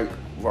 But no,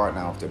 right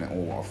now I've done it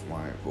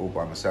all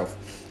by myself.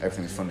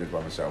 Everything's funded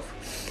by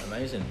myself.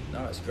 Amazing. No,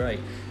 that's great.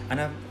 And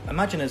I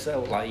imagine as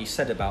well, like you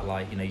said about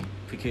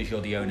because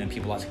you're the owner and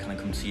people like to kind of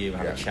come to you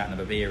and have a chat and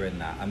have a beer and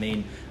that. I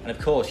mean, and of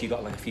course you've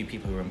got like a few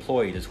people who are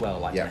employed as well,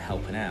 like kind of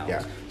helping out.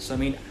 Yeah. So I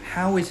mean,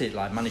 how is it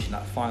like managing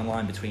that fine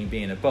line between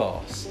being a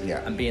boss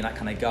and being that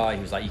kind of guy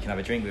who's like you can have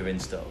a drink with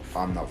and stuff?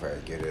 I'm not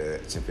very good at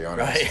it, to be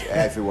honest. Right.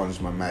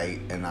 Everyone's my mate,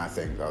 and I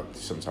think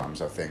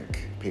sometimes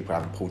people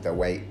haven't pulled their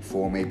weight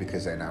for me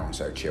because they know I'm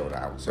so chilled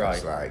out. So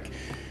it's like,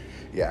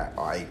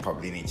 I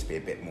probably need to be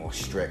a bit more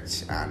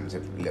strict and a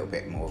little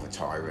bit more of a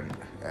tyrant.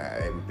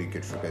 It would be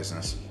good for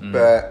business,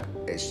 but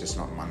it's just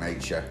not my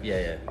nature.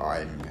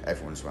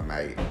 Everyone's my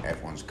mate.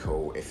 Everyone's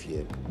cool. If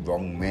you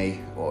wrong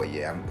me or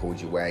you haven't pulled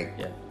your weight,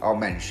 I'll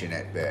mention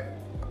it, but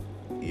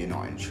you're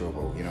not in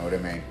trouble. You know what I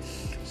mean?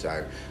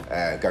 So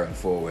going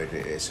forward,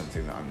 it is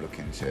something that I'm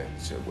looking to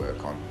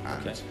work on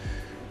and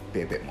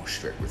be a bit more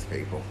strict with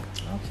people.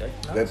 Okay.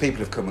 Nice. But people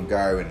have come and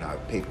go, and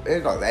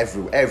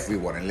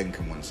everyone in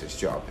Lincoln wants this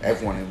job.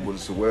 Everyone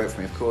wants to work for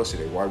me. Of course they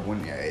do. Why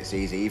wouldn't you? It's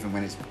easy, even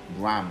when it's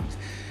rammed.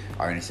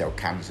 I only sell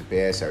cans of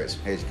beer, so it's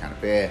here's your can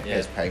of beer,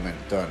 here's payment,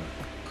 done.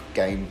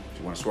 Game, do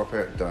you want to swap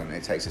it? Done.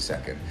 It takes a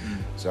second.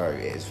 So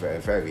it's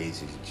very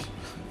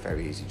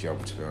easy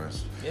job, to be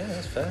honest. Yeah,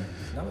 that's fair.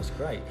 That was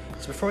great.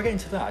 So before I get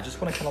into that, I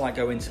just want to kind of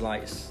go into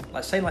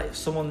say if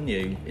someone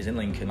new is in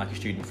Lincoln, like a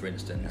student for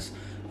instance,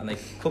 and they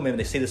come in and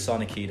they see the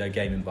Sonic Aikido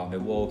gaming bar and they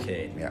walk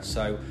in. Yeah.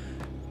 So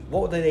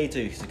what would they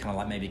do to kind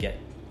of maybe get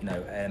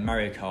a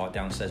Mario Kart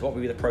downstairs? What would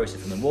be the process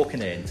from them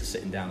walking in to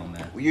sitting down on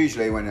there? Well,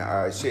 usually when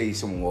I see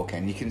someone walk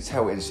in, you can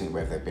tell instantly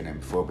whether they've been in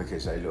before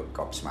because they look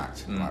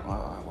gobsmacked. Like,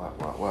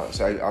 what?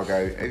 So I'll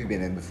go, have you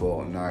been in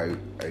before? No.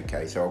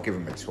 Okay, so I'll give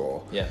them a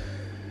tour. Yeah.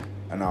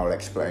 And I'll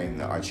explain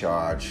that I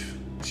charge.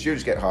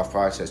 Students get half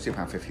price, so it's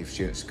 £2.50 for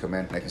students to come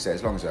in. They can stay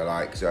as long as they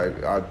like. So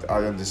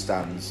I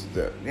understand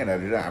that they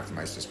don't have the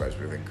most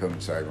disposable income.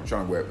 So I'm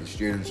trying to work with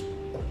students.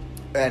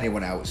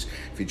 Anyone else,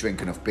 if you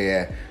drink enough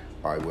beer,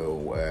 I will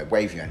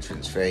waive your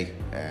entrance fee.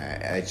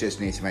 I just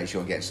need to make sure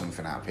I'm getting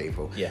something out of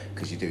people. Yeah.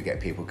 Because you do get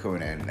people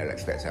coming in, they'll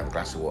expect to have a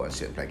glass of water and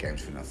sit and play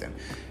games for nothing.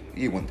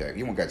 You wouldn't do it.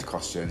 You wouldn't go to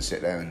Costa and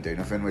sit there and do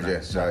nothing, would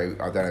you? So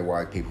I don't know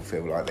why people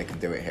feel like they can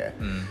do it here.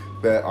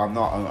 But I'm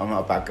not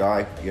a bad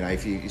guy.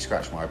 If you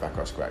scratch my back,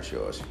 I'll scratch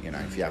yours.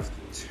 If you have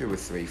 2 or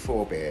 3,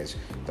 4 beers,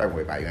 don't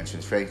worry about your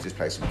entrance fee. Just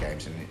play some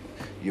games and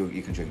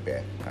you can drink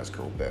beer. That's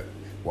cool. But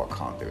what I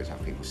can't do is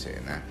have people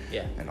sitting there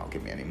and not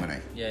give me any money.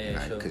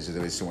 Because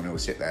there is someone who will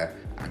sit there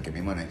and give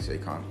me money, so you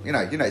can't.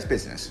 It's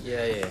business.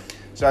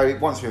 So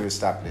once we've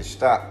established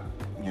that,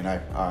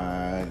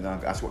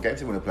 that's what games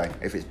you want to play.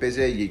 If it's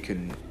busy, you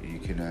can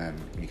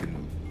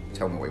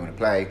tell me what you want to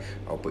play.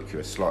 I'll book you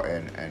a slot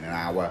in an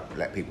hour.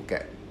 Let people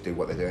do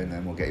what they're doing,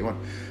 then we'll get you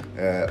on.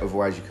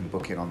 Otherwise, you can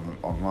book in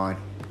online.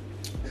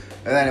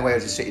 And then anyway, I'll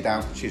just sit you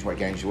down, choose what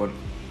games you want.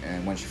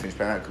 And once you finish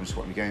playing that, come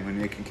swap your game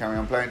and you can carry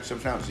on playing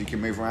something else. You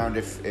can move around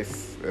if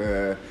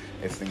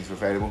things are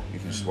available. You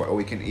can swap, or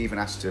we can even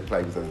ask to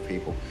play with other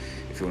people.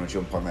 If you want to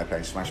jump on there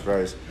playing Smash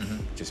Bros,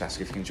 just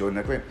ask if you can join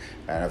their group.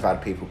 And I've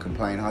had people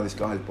complain, this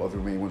guy's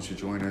bothering me, wants to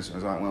join us. I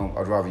was like, well,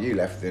 I'd rather you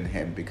left than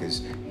him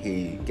because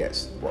he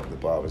gets what the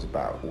bar was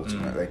about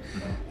ultimately.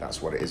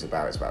 That's what it is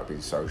about. It's about being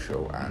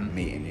social and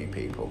meeting new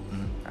people.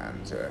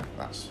 And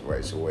that's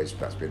where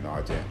that's been the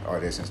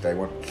idea since day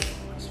one.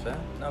 That's fair.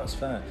 No, that's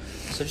fair.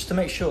 So just to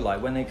make sure,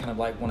 like when they kind of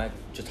like want to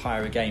just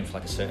hire a game for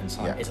like a certain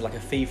time, Yeah. is it like a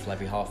fee for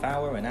every half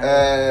hour, an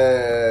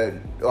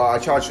hour? Well, I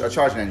charge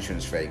an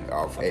entrance fee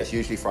of Okay. it's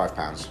usually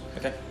 £5.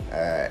 Okay.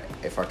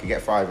 If I could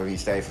get 5 of you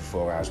stay for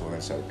 4 hours, well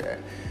then so be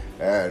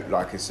it.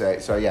 Like I say,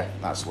 so yeah,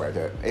 that's the way I do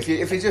it. If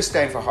you're just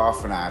staying for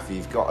half an hour, if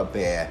you've got a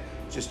beer,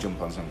 just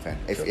jump on something.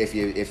 Sure. If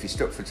you're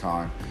stuck for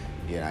time,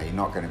 you know you're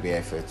not going to be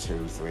here for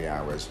 2-3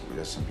 hours.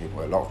 There's some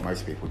people,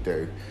 most people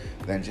do.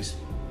 Then just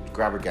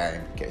grab a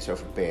game, get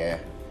yourself a beer,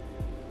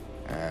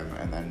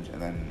 and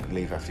then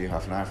leave after you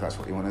half an hour if that's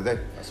what you want to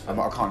do. That's fine.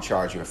 I can't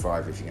charge you a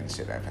 £5 if you're going to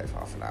sit there and pay for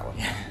half an hour.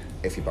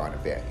 If you're buying a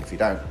beer, if you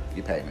don't,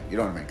 you pay me. You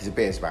know what I mean? Because a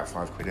beer's about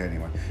 £5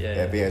 anyway.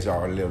 Yeah. Beers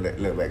are a little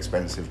bit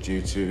expensive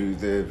due to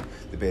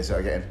the beers that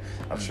I'm getting.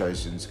 I've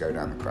chosen to go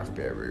down the craft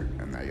beer route,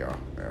 and they are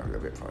a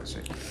little bit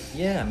pricey.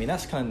 Yeah, I mean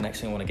that's kind of the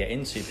next thing I want to get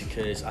into,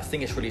 because I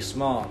think it's really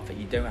smart that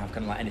you don't have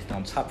kind of like anything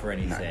on tap or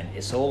anything. No.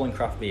 It's all in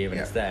craft beer and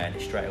Yeah. it's there and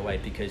it's straight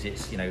away, because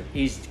it's, you know,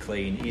 easy to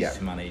clean, easy Yeah.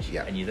 to manage,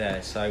 Yeah. and you're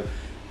there. So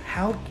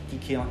how do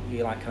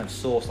you like kind of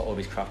source like all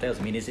these craft ales?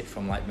 I mean, is it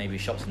from like maybe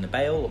shops in the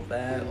Bale up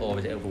there, or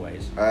is it other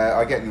ways?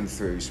 I get them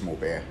through small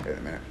beer at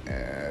the minute,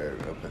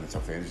 up in the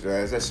top things.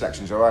 Their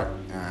selection's alright,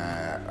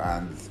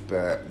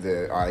 but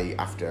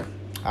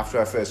after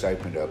I first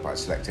opened up, I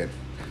selected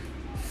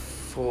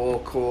 4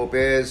 core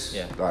beers,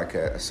 Yeah. like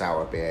a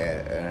sour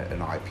beer, an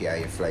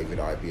IPA, a flavoured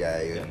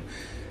IPA,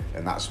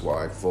 and that's what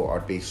I thought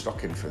I'd be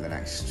stocking for the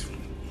next,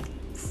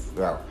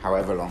 well,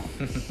 however long.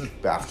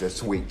 But after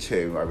week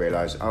 2, I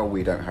realised,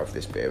 we don't have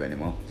this beer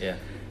anymore. Yeah.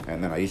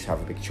 And then I used to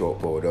have a big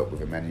chalkboard up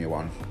with a menu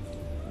on,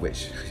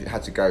 which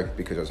had to go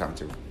because I was having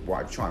to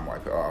try and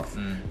wipe it off,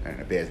 and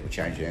the beers were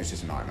changing. It's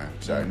just a nightmare.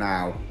 So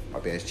now my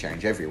beers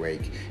change every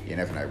week. You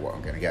never know what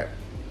I'm going to get.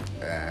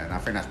 And I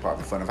think that's part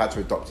of the fun. I've had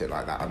to adopt it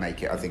like that. I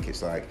think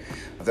it's like,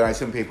 I don't know,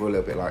 some people are a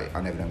little bit like,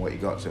 I never know what you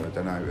got, so I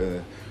don't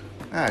know.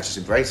 Just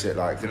embrace it.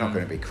 Like, they're not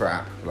going to be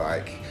crap.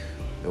 Like,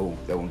 they're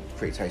all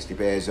pretty tasty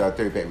beers. I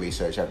do a bit of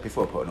research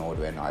before I put an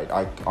order in.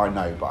 I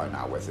know by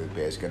now whether the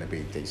beer's going to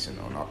be decent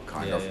or not,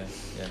 kind of.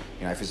 Yeah.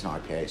 You know, if it's an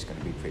IPA, it's going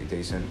to be pretty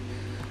decent.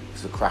 If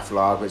it's a craft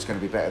lager, it's going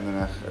to be better than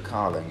a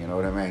Carling, you know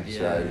what I mean?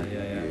 Yeah.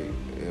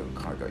 You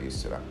kind of got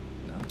used to that.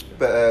 No, that's good.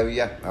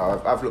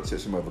 But I've looked at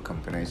some other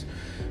companies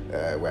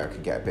where I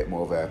can get a bit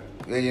more of a.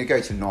 You go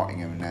to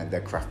Nottingham and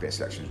their craft beer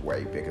selection is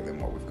way bigger than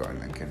what we've got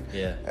in Lincoln.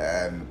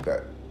 Yeah.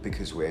 But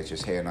because we're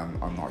just here and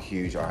I'm not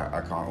huge,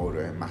 I can't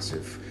order a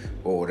massive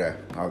order.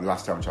 The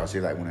last time I tried to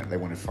do that, they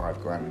wanted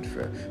 $5,000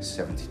 for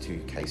 72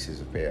 cases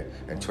of beer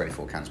and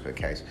 24 cans per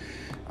case.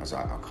 I was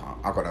like, I can't.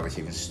 I've got nowhere to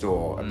even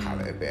store a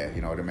pallet of beer.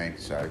 You know what I mean?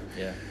 So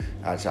Yeah.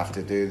 I just have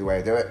to do the way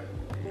I do it.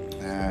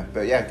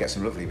 But yeah, get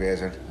some lovely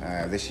beers in.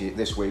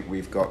 This week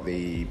we've got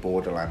the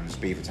Borderlands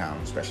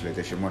Beavertown Special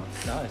Edition one.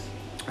 Nice.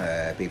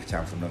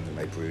 Beavertown from London,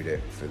 they brewed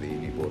it for the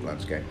new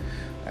Borderlands game.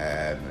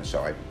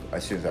 So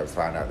as soon as I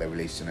found out they were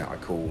releasing it, I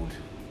called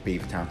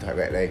Beavertown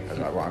directly. I was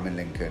like, I'm in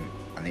Lincoln,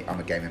 I'm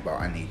a gaming bar,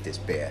 I need this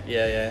beer.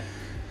 Yeah.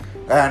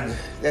 And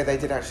they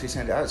did actually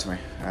send it out to me.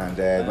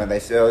 And when they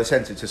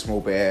sent it to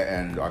Small Beer,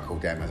 and I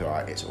called them, I was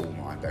like, it's all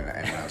mine, don't let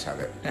anyone else have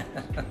it.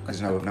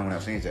 Because no one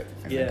else needs it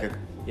in Lincoln.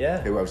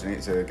 Yeah. Who else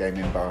needs a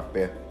gaming bar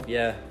beer?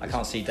 Yeah, I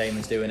can't see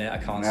Damon's doing it. I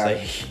can't No.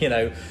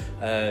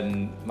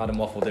 see, Madam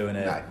Waffle doing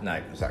it. No.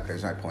 Exactly.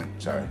 There's no point.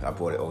 So I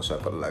bought it also.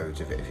 I've got loads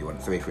of it. If you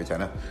want 3 for a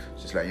tenner,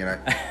 just letting you know.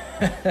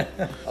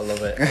 I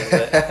love it.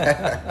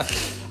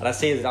 And I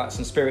see there's like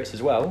some spirits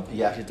as well,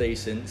 Yeah. which is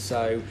decent.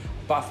 So,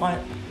 but I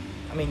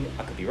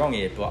could be wrong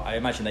here, but I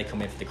imagine they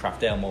come in for the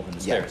craft ale more than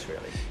the spirits,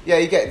 really. Yeah,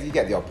 you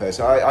get the odd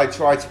person. I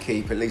try to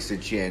keep at least a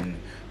gin,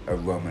 a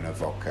rum, and a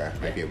vodka,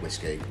 maybe a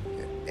whiskey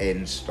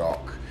in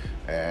stock.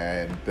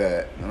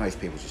 But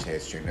most people just here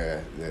to drink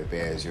the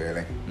beers,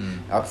 really.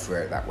 I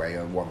prefer it that way.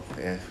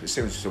 As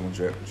soon as someone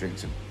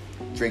drinks a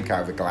drink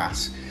out of a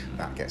glass,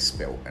 that gets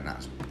spilt, and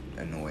that's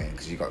annoying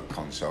because you've got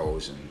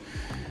consoles, and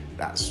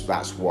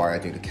that's why I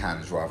do the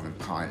cans rather than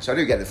pints. So I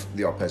do get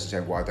the odd person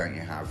saying, why don't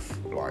you have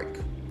like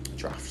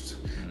drafts?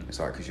 It's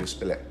like, because you'll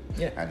spill it,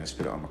 and you'll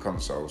spill it on the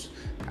consoles,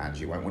 and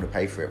you won't want to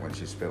pay for it once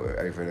you spill it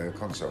over the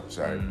console.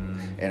 So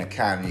in a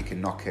can, you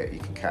can knock it, you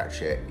can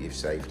catch it, you've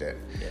saved it.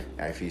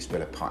 If you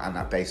spill a pint, and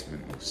that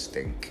basement will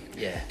stink,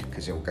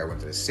 because it will go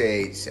under the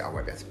seats. I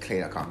won't be able to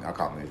clean. I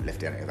can't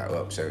lift any of that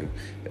up, so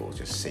it will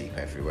just seep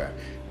everywhere.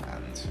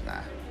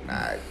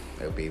 And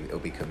it'll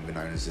become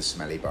known as the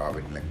smelly bar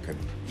in Lincoln.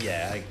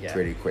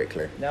 Pretty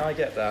quickly. No, I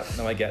get that.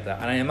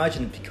 And I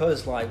imagine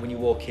because like when you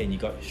walk in, you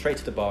got straight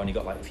to the bar and you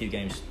got like a few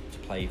games to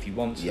play if you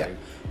want to.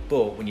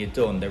 But when you're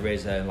done, there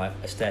is a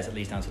stairs that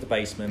leads down to the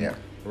basement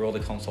where all the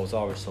consoles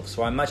are and stuff.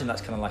 So I imagine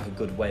that's kind of like a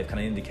good way of kind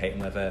of indicating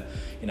whether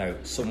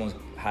someone's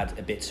had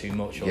a bit too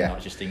much or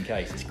not, just in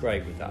case. It's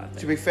great with that.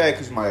 To be fair,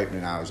 because my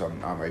opening hours,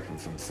 I'm open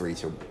from 3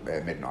 till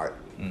midnight.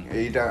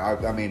 You don't. I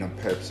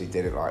purposely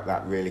did it like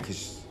that, really,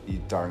 because you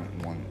don't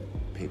want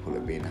people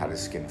that have had a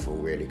skinful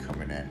really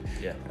coming in.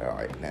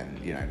 Right, and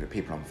then the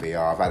people on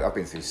VR. I've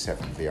been through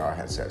 7 VR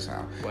headsets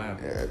now. Wow.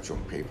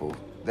 Drunk people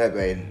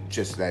they're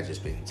just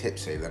being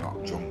tipsy. They're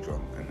not drunk,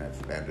 and they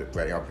end up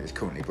breaking up. It's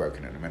currently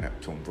broken at the minute.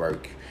 Someone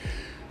broke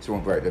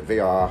the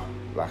VR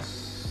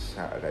last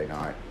Saturday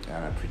night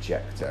and a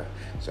projector.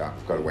 So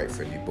I've got to wait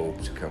for a new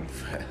bulb to come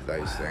for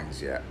those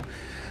things. Yeah.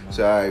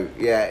 So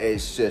yeah,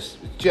 it's just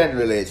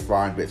generally it's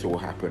fine, but it's all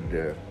happened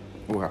at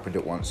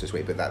once this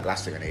week. But that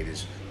last thing I need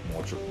is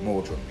more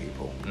drunk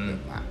people than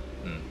that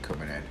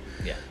coming in.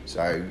 Yeah.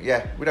 So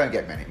yeah, we don't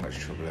get much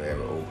trouble here at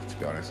all. To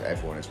be honest,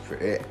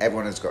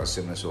 everyone has got a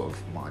similar sort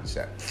of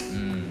mindset.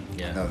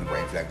 Yeah. Another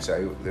wavelength.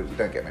 So we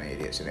don't get many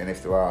idiots in. And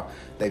if there are,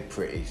 they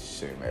pretty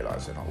soon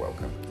realise they're not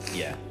welcome.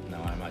 Yeah.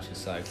 No, I imagine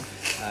so.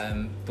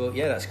 But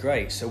yeah, that's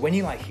great. So when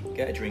you like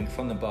get a drink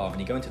from the bar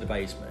and you go into the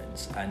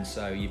basement, and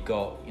so you've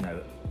got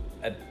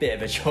a bit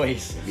of a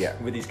choice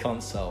with these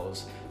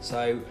consoles.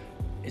 So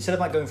instead of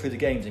like going through the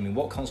games, I mean,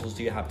 what consoles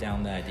do you have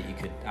down there that you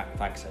could have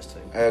access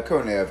to?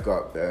 Currently, I've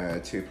got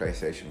 2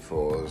 PlayStation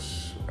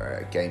 4s,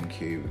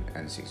 GameCube,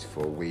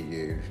 N64, Wii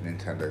U,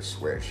 Nintendo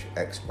Switch,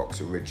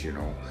 Xbox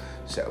Original,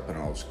 set up an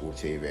old school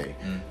TV.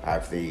 I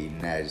have the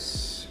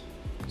NES,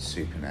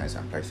 Super NES,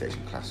 and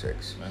PlayStation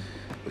Classics,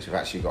 which have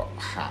actually got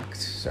hacked.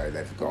 So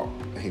they've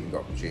even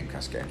got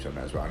Dreamcast games on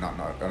there as well. I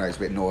know it's a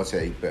bit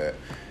naughty, but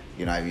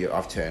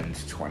I've turned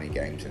 20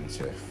 games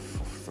into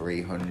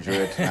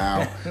 300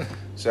 now,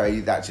 so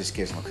that just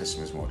gives my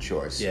customers more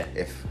choice. Yeah.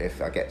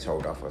 If I get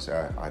told off, I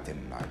say I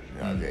didn't know.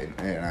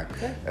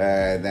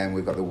 Then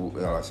we've got the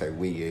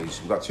Wii U's.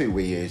 We've got 2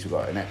 Wii U's. We've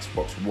got an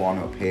Xbox One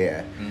up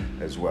here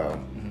as well,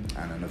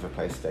 and another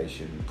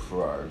PlayStation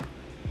Pro,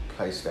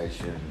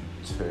 PlayStation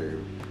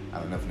 2,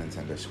 and another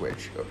Nintendo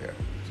Switch up here.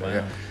 So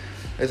yeah,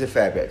 there's a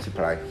fair bit to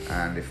play,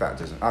 and if that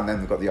doesn't, and then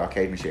we've got the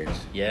arcade machines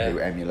who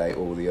emulate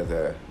all the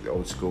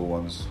old school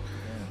ones.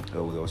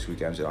 All the old school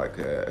games are like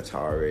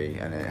Atari,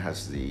 and it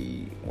has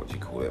the like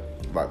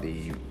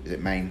is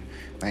it main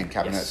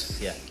cabinets? Yes,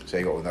 yeah. So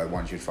you got all the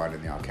ones you'd find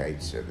in the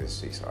arcades at the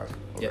seaside,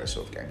 all those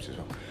sort of games as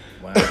well.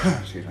 Wow.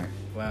 Excuse me.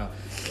 Wow.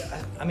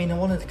 I mean, I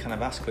wanted to kind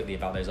of ask quickly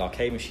about those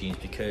arcade machines,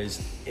 because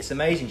it's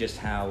amazing just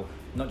how,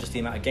 not just the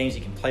amount of games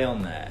you can play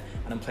on there,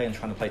 and I'm trying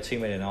to play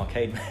Tomb Raider in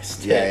arcade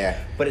mess,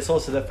 but it's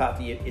also the fact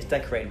that it's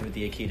decorated with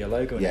the Aikido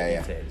logo and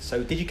everything.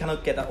 So did you kind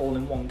of get that all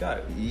in one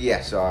go?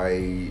 Yes,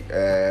 I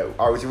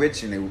was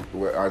originally,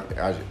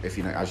 as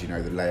you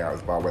know, the layout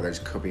of the bar where those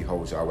cubby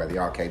holes are, where the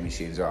arcade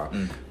machines are.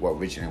 What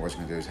originally I was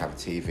going to do is have a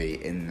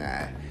TV in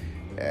there.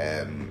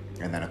 And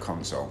then a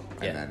console,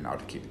 and then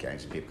I'd keep the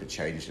games and people could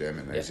change them,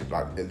 and there's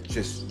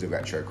just the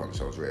retro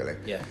consoles really.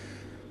 Yeah.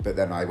 But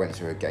then I went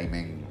to a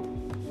gaming,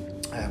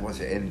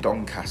 in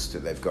Doncaster?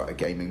 They've got a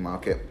gaming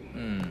market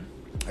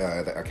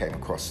that I came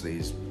across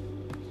these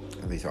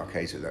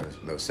arcades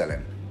that they were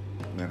selling,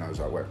 and then I was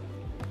like,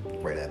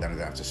 wait there, then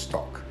they have to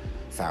stock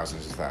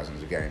thousands and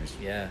thousands of games.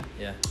 Yeah.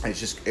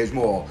 It's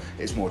more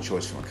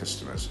choice for my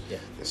customers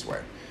this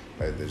way.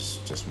 There's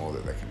just more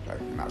that they can play,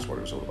 and that's what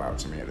it was all about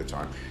to me at the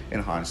time.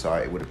 In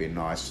hindsight, it would have been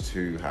nice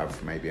to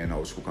have maybe an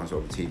old school console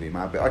with a TV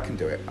mount, but I can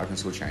do it. I can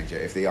still change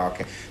it. If the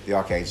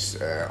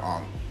arcades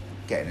aren't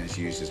getting as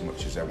used as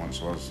much as they once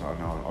was,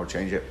 I'll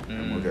change it,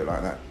 and we'll do it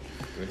like that.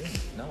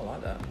 Brilliant. No, I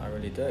like that. I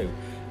really do.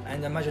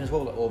 And I imagine as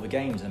well, like all the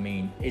games, I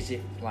mean, is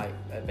it like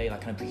a very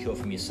kind of procure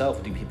from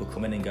yourself, or do people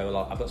come in and go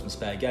like, I've got some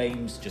spare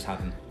games, just have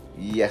them?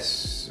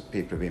 Yes,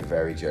 people have been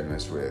very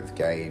generous with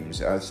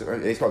games.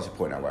 It's got to a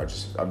point now where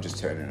I'm just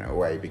turning it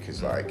away,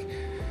 because like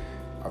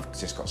I've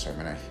just got so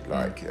many.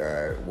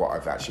 What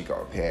I've actually got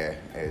up here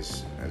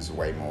is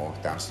way more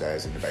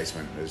downstairs in the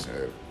basement. There's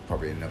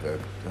probably another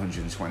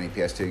 120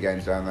 PS2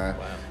 games down there.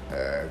 Wow.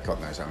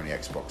 God knows how many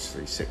Xbox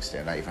 360.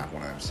 I don't even have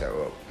one of them set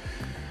up.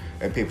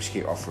 And people just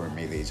keep offering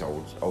me these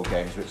old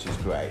games, which is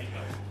great.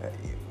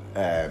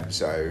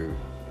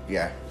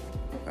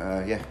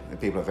 The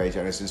people are very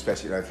generous, and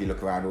especially if you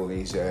look around all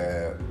these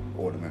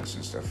ornaments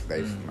and stuff,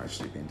 they've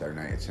mostly been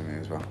donated to me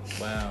as well.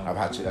 Wow.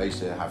 I used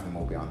to have them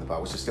all behind the bar,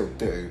 which I still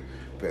do,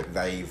 but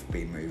they've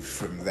been moved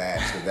from there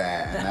to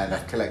there, and then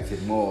I've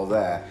collected more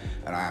there,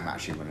 and I am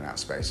actually running out of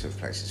space of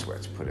places where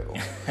to put it all.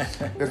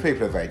 Because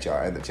people are very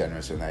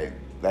generous, and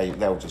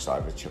they'll just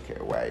either chuck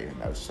it away, and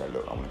they'll just say,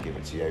 look, I want to give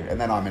it to you,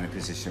 and then I'm in a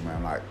position where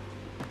I'm like,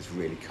 it's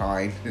really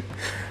kind,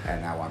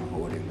 and now I'm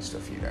hoarding the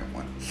stuff you don't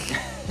want.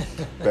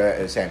 But at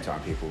the same time,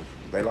 people,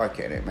 they like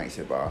it, and it makes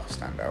the bar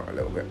stand out a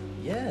little bit.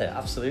 Yeah,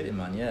 absolutely,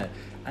 man. Yeah,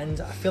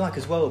 and I feel like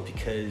as well,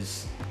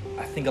 because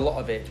I think a lot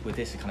of it with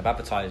this is kind of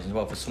advertising as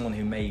well for someone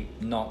who may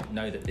not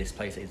know that this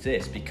place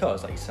exists,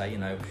 because like you say,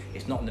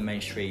 it's not in the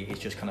main street, it's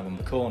just kind of on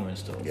the corner and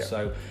stuff. Yeah.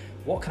 So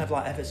what kind of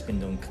effort's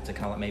been done to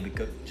kind of maybe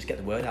just get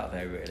the word out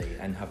there really,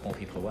 and have more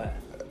people aware?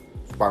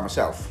 By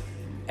myself?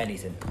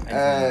 Anything.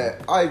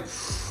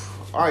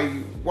 I've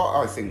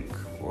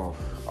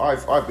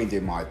been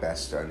doing my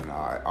best, and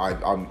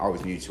I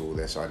was new to all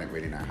this. I didn't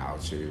really know how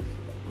to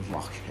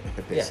market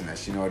a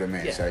business. You know what I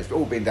mean? Yeah. So it's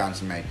all been down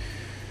to me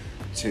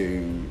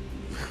to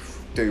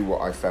do what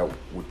I felt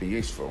would be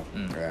useful.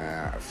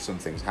 Some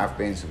things have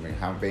been, some things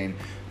haven't been,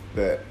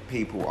 but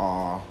people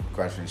are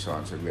gradually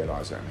starting to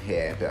realise that I'm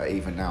here. But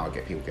even now, I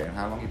get people going,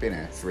 "How long have you been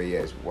here?" 3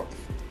 years. What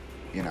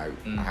you know,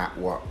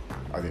 what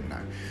I didn't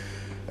know.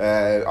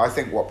 I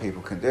think what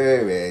people can do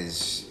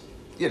is,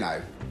 you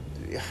know,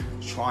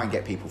 try and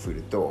get people through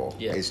the door.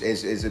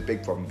 Is a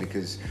big problem,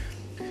 because,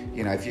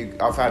 you know,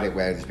 I've had it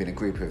where there's been a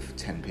group of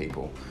 10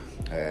 people,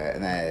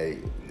 and they,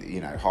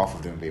 you know, half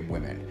of them being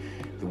women.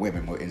 The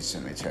women will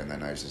instantly turn their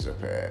noses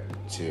up at it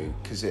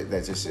because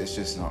it's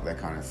just not their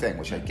kind of thing,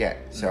 which I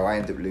get. So I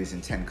end up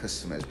losing 10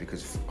 customers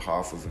because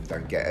half of them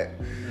don't get it.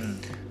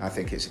 I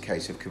think it's a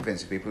case of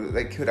convincing people that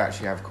they could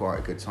actually have quite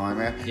a good time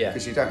here,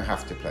 because you don't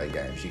have to play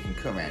games. You can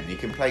come in, you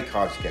can play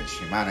Cards Against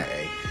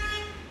Humanity,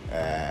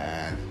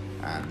 and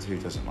who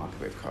doesn't like a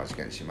bit of Cards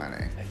Against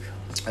Humanity?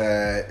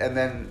 And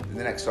then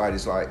the next side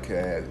is like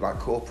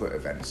corporate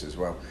events as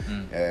well.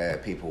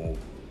 People,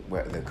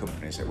 the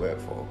companies they work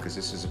for, because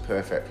this is a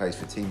perfect place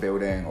for team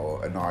building,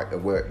 or a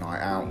work night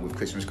out with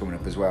Christmas coming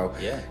up as well.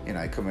 You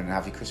know, come in and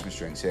have your Christmas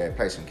drinks here,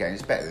 play some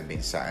games. It's better than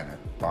being sat in a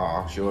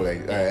bar, surely,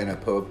 in a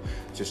pub,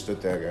 just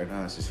stood there going,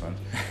 oh, this is fun.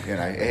 You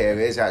know, here it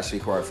is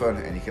actually quite fun,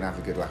 and you can have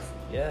a good laugh.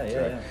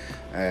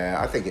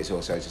 I think it's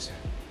also just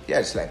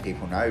letting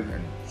people know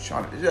and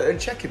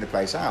checking the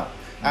place out.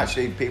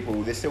 Actually,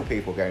 there's still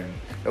people going,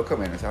 they'll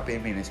come in and say, I've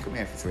been meaning to come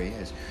here for 3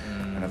 years,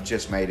 and I've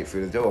just made it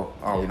through the door.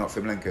 Oh, you're not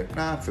from Lincoln?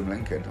 No, I'm from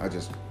Lincoln. I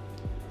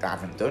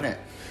haven't done it.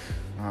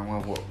 Oh,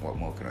 well, what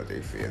more can I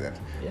do for you then?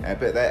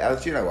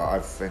 But do you know what? I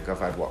think I've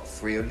had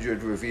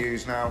 300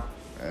 reviews now,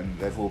 and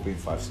they've all been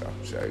 5-star.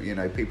 So, you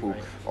know, people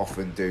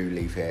often do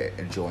leave here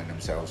enjoying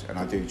themselves, and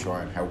I do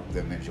try and help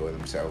them enjoy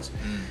themselves,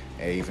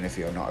 even if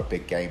you're not a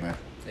big gamer.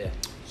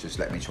 Just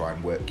let me try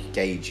and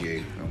gauge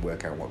you and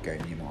work out what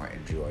game you might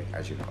enjoy,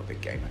 as you're not a big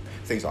gamer.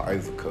 Things like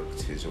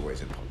Overcooked is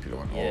always a popular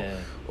one,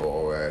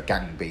 or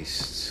Gang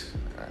Beasts,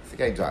 for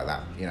games like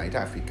that. You know, you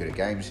don't have to be good at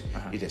games.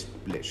 You just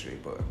literally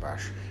button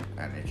bash,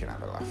 and you can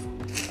have a laugh.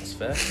 That's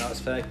fair. That's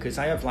fair, because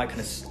I have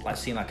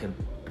seen like a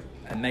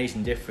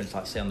amazing difference,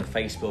 like say on the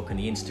Facebook and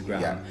the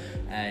Instagram,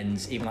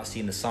 and even like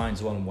seeing the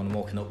signs when I'm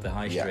walking up the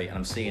high street, and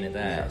I'm seeing it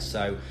there.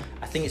 So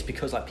I think it's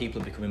because like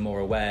people are becoming more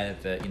aware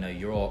that, you know,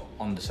 you're all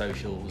on the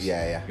socials,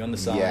 you're on the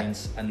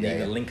signs, and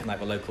you're linking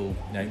like the local,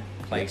 you know,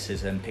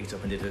 places, and picked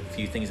up and did a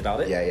few things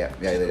about it.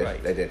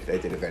 They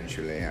did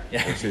eventually,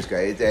 which was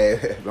great.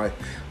 I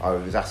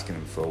was asking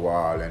them for a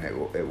while, and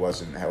it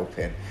wasn't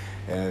helping,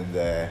 and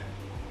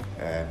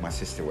my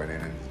sister went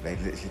in, and they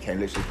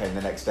literally came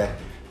the next day.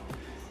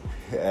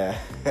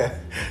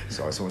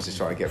 So someone's just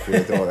trying to get through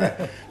the door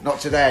there. Not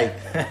today.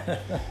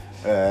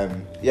 I've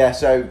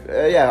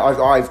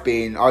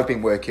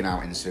been working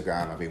out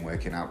Instagram. I've been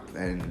working out,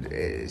 and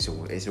it's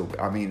all.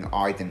 I mean,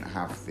 I didn't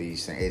have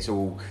these things.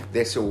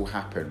 This all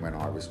happened when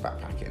I was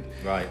backpacking.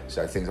 Right.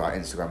 So things like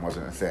Instagram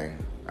wasn't a thing.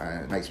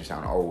 It makes me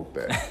sound old,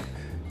 but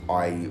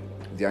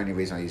the only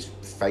reason I used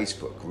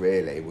Facebook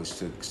really was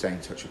to stay in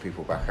touch with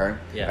people back home.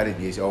 I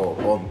didn't use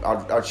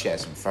I'd share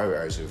some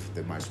photos of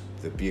the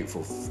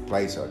beautiful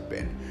place I'd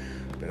been,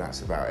 but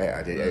that's about it.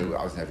 I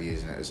was never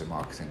using it as a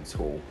marketing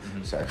tool.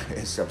 So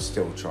I'm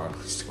still trying to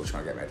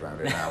get my head around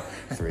it now,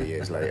 3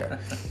 years later.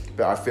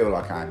 But I feel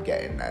like I'm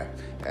getting there,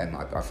 and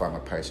I find my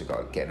posts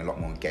are getting a lot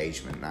more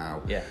engagement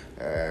now.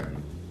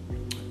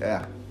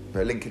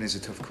 But Lincoln is a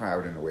tough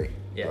crowd in a week.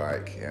 I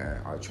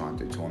try and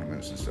do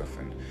tournaments and stuff,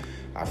 and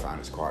I found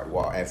it's quite,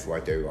 whatever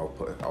I do,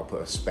 I'll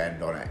put a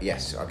spend on it.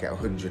 Yes, I get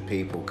 100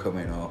 people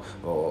coming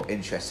or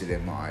interested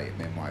in my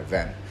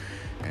event,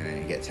 and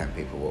then you get 10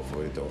 people walk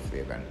through the door for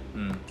the event.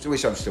 So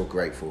which I'm still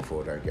grateful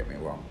for, don't get me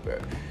wrong,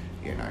 but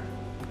you know,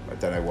 I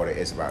don't know what it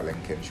is about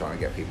Lincoln, trying to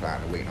get people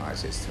out on the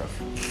weeknights, it's tough.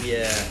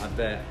 Yeah, I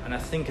bet. And I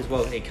think as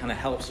well, it kind of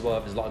helps as well,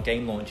 there's a lot of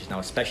game launches now,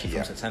 especially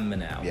from September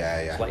now.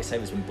 So like you say,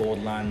 there's been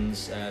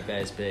Borderlands,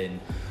 there's been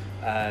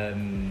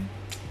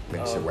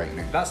Link's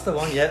Awakening. That's the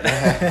one,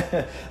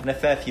 and a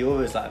fair few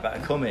others that are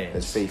coming.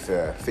 There's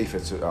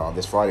FIFA on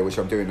this Friday, which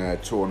I'm doing a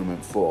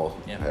tournament for,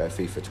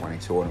 FIFA 20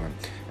 tournament.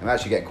 I'm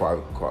actually getting quite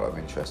a lot of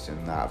interest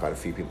in that. I've had a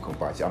few people come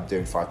by. I'm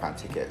doing £5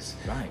 tickets,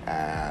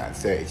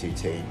 32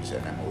 teams,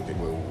 and then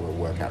we'll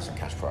work out some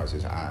cash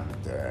prizes and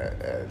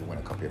win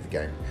a copy of the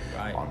game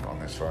on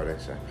this Friday.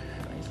 So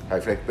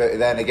hopefully, but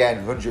then again,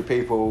 100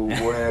 people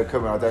want to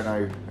come in. I don't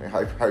know.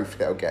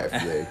 Hopefully, I'll get a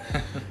few,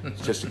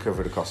 just to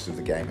cover the cost of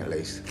the game at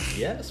least.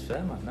 Yeah, that's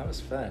fair, man. That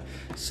was fair.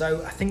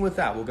 So I think with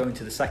that, we'll go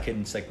into the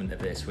second segment of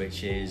this,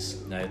 which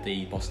is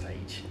the boss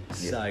stage.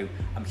 So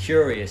I'm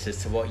curious as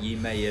to what you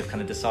may have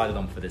kind of decided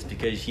on for this,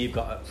 because you've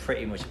got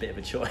pretty much a bit of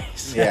a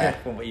choice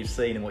from what you've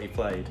seen and what you've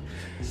played.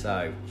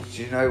 So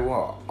do you know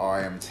what?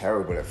 I am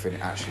terrible at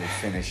actually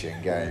finishing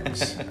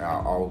games.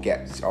 I'll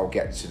get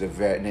to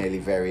the nearly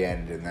very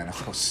end, and then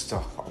I'll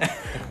stop.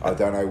 I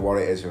don't know what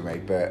it is for me,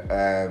 but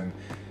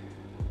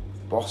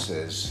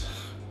bosses,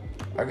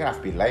 I'm gonna have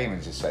to be lame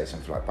and just say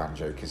something like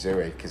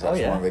Banjo-Kazooie, because that's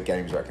one of the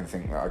games I can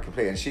think that I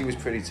complete, and she was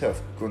pretty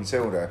tough.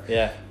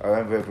 Gruntilda, I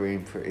remember her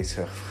being pretty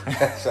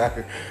tough. So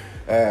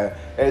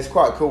it's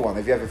quite a cool one.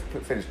 Have you ever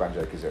finished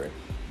Banjo-Kazooie?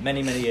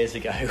 many years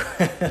ago. You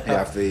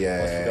have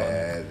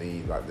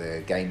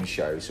the game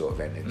show sort of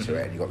ending to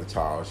it, and you got the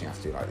tiles. And you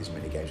have to do like these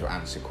mini games or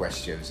answer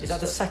questions. Is that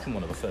the second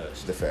one or the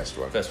first? The first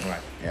one. First one,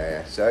 right?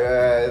 Yeah.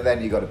 So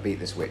then you got to beat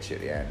this witch at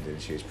the end,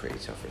 and she was pretty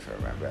tough if I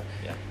remember.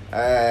 Yeah.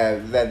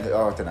 Then I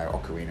don't know,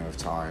 Ocarina of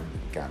Time,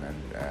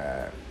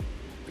 Ganon.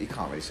 You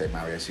can't really say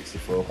Mario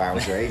 64,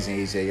 Bowser is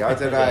easy. I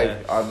don't know.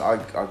 Yeah.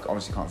 I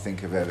honestly can't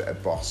think of a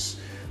boss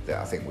that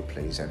I think would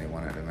please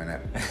anyone at the minute.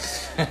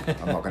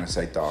 I'm not going to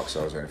say Dark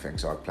Souls or anything,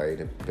 because I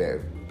played a bit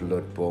of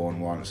Bloodborne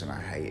once, and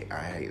I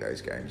hate those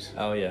games.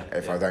 Oh yeah.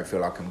 If I don't feel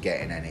like I'm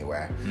getting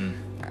anywhere,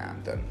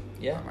 I'm done.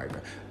 Yeah. I'm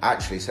over.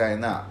 Actually,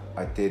 saying that,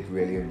 I did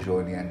really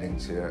enjoy the ending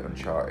to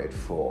Uncharted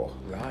 4.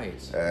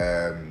 Right.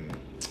 And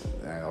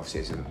obviously,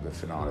 it's the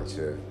finale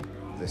to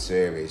the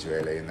series,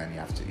 really, and then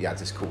you had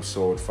this cool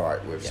sword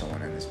fight with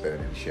someone in this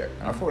burning ship,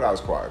 and I thought that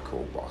was quite a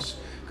cool boss,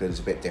 because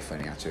it's a bit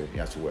different. You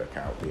had to work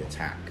out the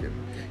attack, and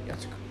you had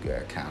to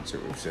counter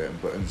it with certain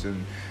buttons,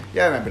 and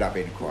I remember that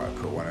being quite a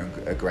cool one,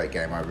 and a great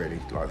game. I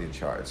really like the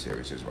Uncharted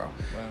series as well.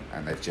 Wow.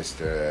 And they've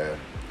just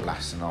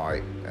last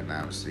night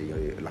announced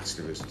the Last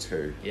of Us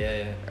 2,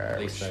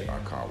 which so, I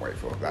can't wait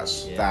for.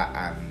 That's that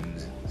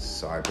and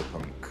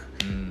Cyberpunk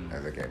are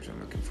the games I'm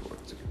looking forward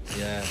to.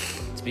 Yeah,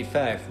 to be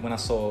fair, when I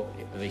saw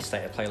the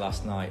state of play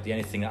last night, the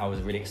only thing that I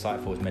was really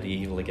excited for was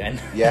Medieval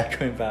again. Yeah.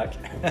 Coming back.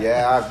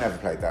 Yeah, I've never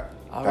played that.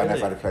 Oh, I really?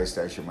 never had a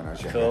PlayStation when I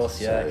was younger. Of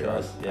course,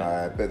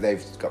 yeah. But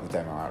they've got the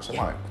demo out, so I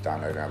might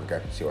download it and have a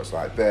go, see what it's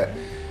like. But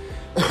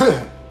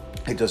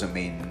it doesn't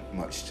mean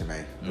much to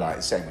me. Like,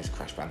 the same as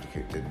Crash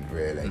Bandicoot didn't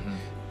really.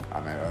 I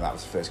remember that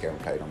was the first game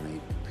I played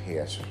on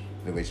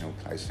the original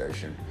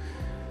PlayStation.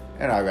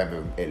 And I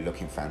remember it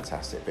looking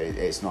fantastic, but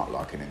it's not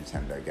like a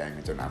Nintendo game.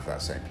 It doesn't have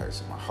that same place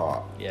in my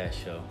heart. Yeah,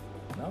 sure.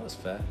 No, that's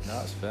fair.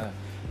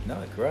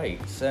 No, great.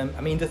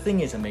 I mean, the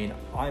thing is,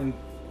 I'm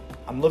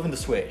loving the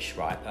Switch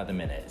right at the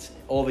minute.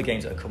 All the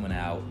games that are coming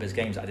out, there's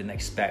games that I didn't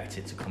expect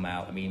it to come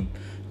out. I mean,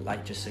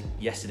 like just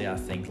yesterday, I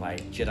think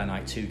like Jedi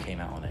Knight 2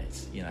 came out on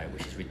it,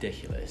 which is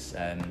ridiculous.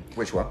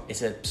 Which one?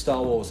 It's a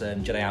Star Wars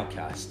Jedi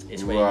Outcast.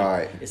 It's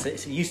right.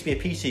 It used to be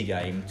a PC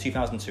game.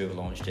 2002 it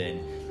launched in.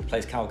 It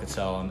plays Cal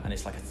Katarn, and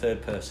it's like a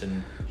third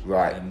person.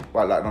 Right.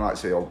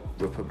 Like the old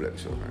Republic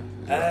sort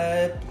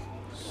of.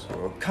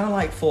 Kind of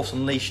like Force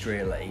Unleashed,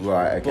 really.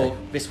 Right, okay.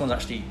 But this one's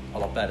actually a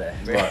lot better,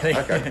 really. Right,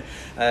 okay.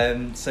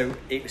 So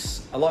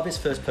it's a lot of it's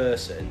first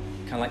person,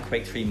 kind of like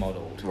Quake 3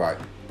 modelled. Right.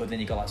 But then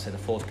you got, like, say, the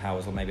force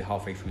powers, or maybe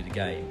halfway through the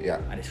game.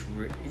 Yeah. And it's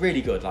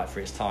really good, like, for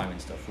its time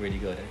and stuff, really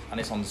good. And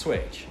it's on the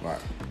Switch.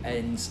 Right.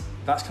 And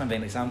that's kind of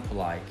an example,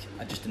 like,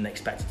 I just didn't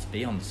expect it to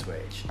be on the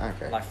Switch.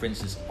 Okay. Like, for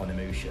instance,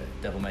 Onimusha,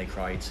 Devil May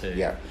Cry 2.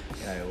 Yeah.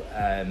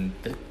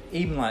 But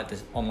even, like,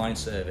 this online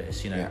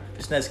service,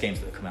 there's NES games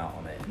that have come out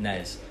on it,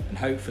 NES, and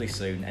hopefully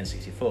soon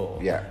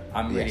N64. Yeah.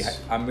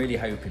 I'm really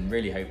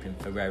hoping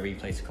for Rare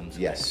Replay to come to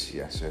Yes.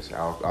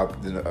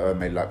 I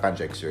mean, like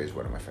Banjo-Kazooie is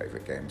one of my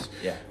favourite games.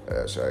 Yeah.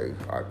 So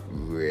I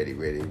really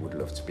would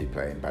love to be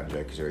playing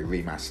Banjo-Kazooie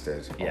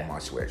remastered on my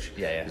Switch.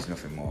 Yeah. There's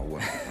nothing more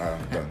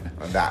done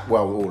on that.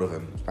 Well, all of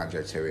them,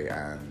 Banjo-Tooie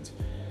and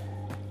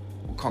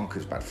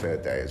Conker's Bad Fur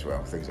Day as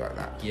well, things like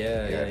that.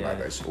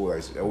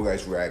 All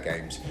those rare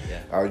games.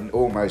 Yeah. I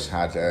almost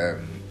had.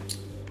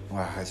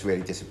 It's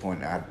really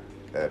disappointing. I had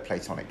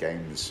Playtonic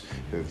Games,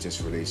 who have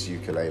just released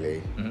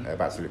Yooka-Laylee,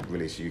 about to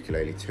release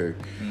Yooka-Laylee 2.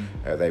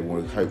 They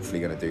were hopefully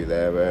going to do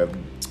their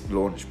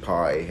launch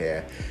party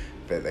here,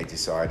 but they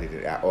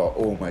decided or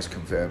almost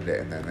confirmed it,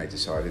 and then they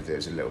decided it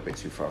was a little bit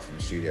too far from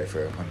the studio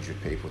for 100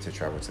 people to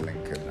travel to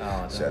Lincoln.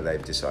 So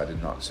they've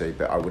decided not to.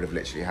 But I would have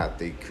literally had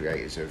the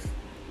creators of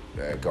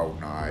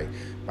GoldenEye,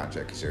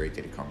 Banjo-Kazooie,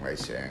 Diddy Kong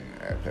Racing,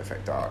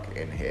 Perfect Dark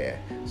in here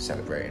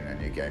celebrating a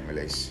new game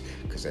release,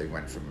 because they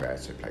went from Rare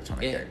to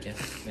Playtonic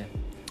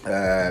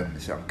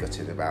Games. So I'm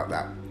gutted about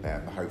that.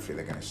 Hopefully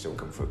they're going to still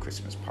come for a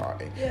Christmas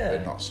party,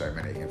 but not so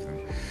many of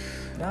them.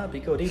 That'd be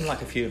good. Even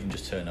like a few of them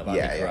just turn up,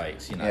 that'd be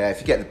great. Yeah, if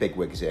you get the big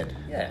wigs in,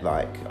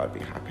 I'd be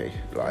happy.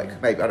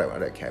 Maybe I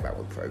don't care about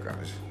all the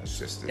programmers. It's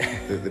just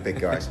the big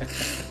guys.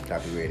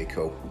 That'd be really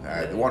cool.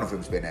 One of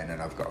them's been in,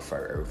 and I've got a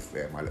photo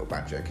of my little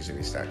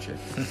Banjo-Kazooie statue.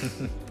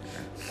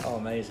 Oh,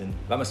 amazing!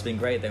 That must have been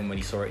great then when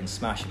you saw it in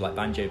Smash, like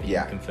Banjo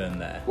being confirmed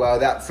there. Well,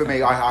 that for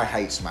me, I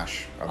hate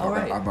Smash. I'm not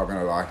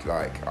gonna lie.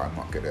 I'm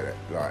not good at it.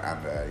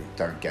 And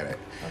don't get it.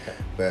 Okay.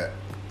 But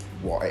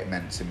what it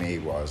meant to me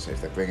was,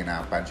 if they're bringing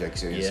out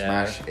Banjo-Kazooie and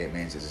Smash, it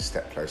means it's a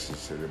step closer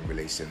to them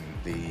releasing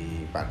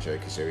the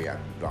Banjo-Kazooie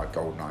and like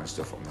GoldenEye and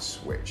stuff on the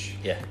Switch.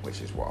 Yeah.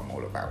 Which is what I'm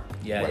all about.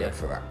 Up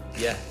for that.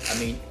 Yeah. I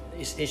mean,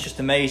 it's just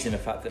amazing the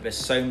fact that there's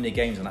so many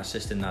games on that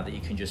system now that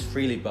you can just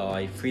freely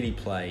buy, freely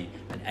play,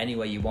 and any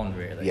way you want,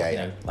 really.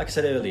 Like I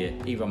said earlier,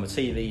 either on the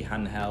TV,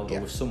 handheld,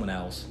 or with someone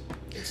else,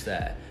 it's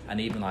there.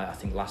 And even like I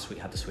think last week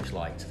had the Switch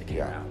Lite that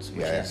came out,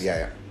 which is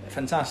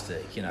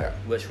fantastic.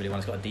 Works really well.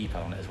 It's got a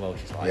D-pad on it as well,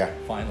 which is like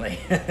finally.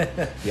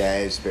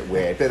 It's a bit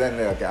weird, but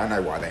then I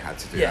know why they had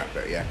to do that.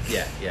 But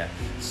yeah.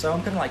 So I'm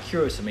kind of like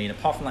curious. I mean,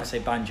 apart from like say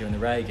Banjo and the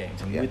Rare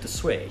games, and with the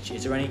Switch,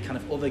 is there any kind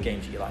of other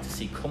games that you'd like to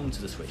see come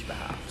to the Switch,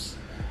 perhaps?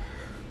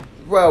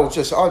 Well,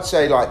 just I'd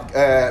say like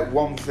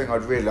one thing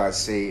I'd really like to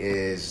see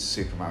is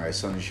Super Mario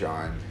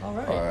Sunshine. All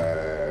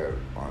right.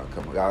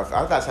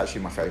 That's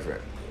actually my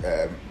favourite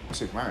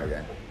Super Mario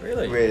game.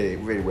 Really? Really,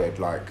 really weird.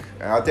 Like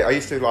I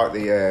used to like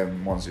the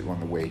ones that won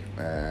the Wii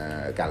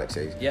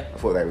Galaxy. Yeah. I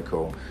thought they were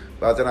cool,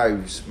 but I don't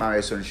know,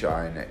 Mario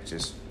Sunshine. It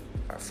just,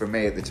 for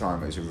me at the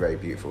time, it was a very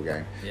beautiful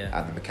game. Yeah.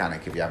 And the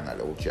mechanic of you having that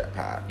little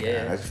jetpack.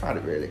 Yeah. And I just found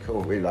it really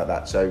cool. Really like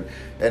that. So,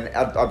 and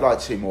I'd like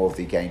to see more of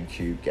the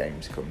GameCube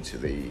games come to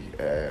the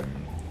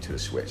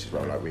Switch as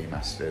well, like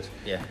remastered.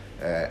 Yeah.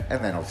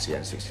 And then obviously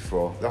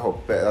N64. The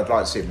whole, but I'd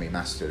like to see them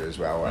remastered as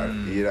well. I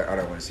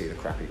don't want to see the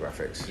crappy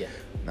graphics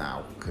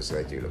now, because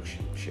they do look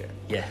shit.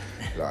 Yeah.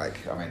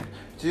 Like, I mean,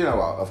 do you know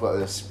what? I've got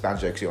this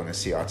Banjo-Kazooie on a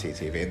CRT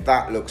TV, and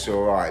that looks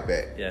alright,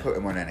 but put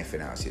them on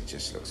anything else, it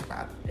just looks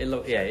bad. It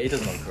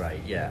doesn't look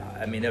great. Yeah,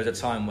 I mean, there was a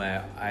time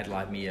where I had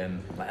like me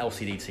like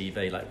LCD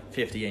TV, like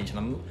 50-inch,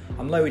 and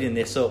I'm loading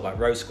this up like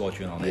Road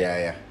Squadron on it.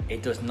 Yeah.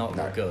 It does not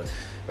look good.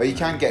 Well, you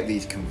can get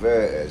these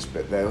converters,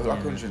 but they're like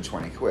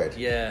 120 quid.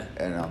 Yeah.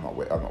 And I'm not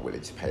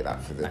willing to pay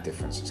that for the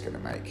difference it's going to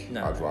make.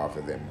 No. I'd rather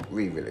them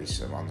re-release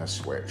them on the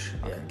Switch.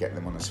 I can get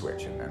them on the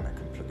Switch, and then I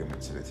can plug them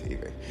into the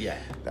TV. Yeah.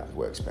 That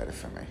works better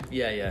for me.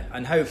 Yeah.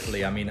 And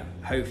hopefully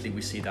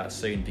we see that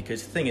soon,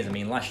 because the thing is,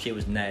 last year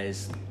was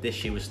NES,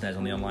 this year was SNES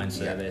on the online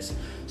service.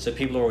 So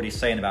people are already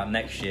saying about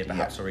next year,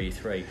 perhaps, or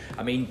E3.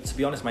 I mean, to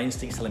be honest, my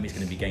instinct's telling me it's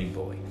going to be Game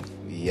Boy.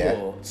 Yeah.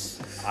 But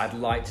I'd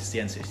like to see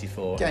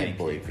N64. Game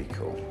Boy would be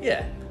cool.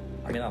 Yeah.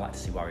 I mean, I'd like to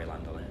see Wario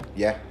Land on it.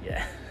 Yeah.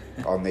 Yeah.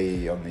 on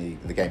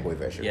the Game Boy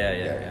version.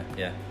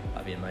 Yeah.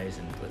 That'd be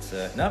amazing.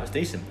 But no, it's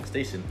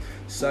decent.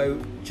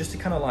 So just to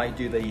kind of like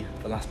do the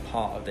last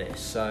part of this.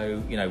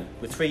 So,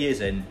 we're 3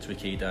 years in to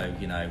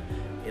Aikido,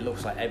 it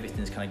looks like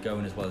everything's kind of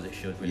going as well as it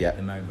should really at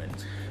the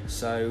moment.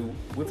 So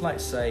with, like,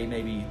 say,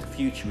 maybe the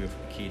future with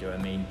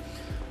Aikido,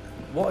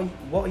 what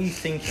are you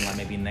thinking, like,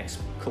 maybe in the next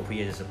couple of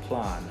years as a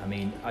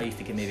plan? Are you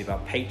thinking maybe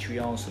about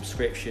Patreon,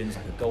 subscriptions,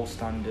 like a gold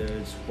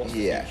standards? What's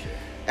the future?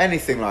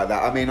 Anything like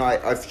that.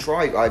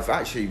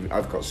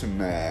 I've got some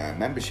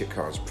membership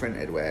cards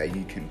printed where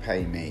you can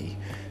pay me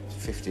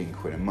 15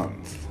 quid a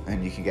month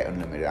and you can get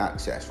unlimited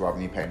access rather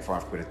than you paying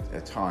 5 quid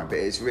a time. But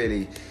it's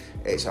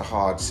a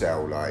hard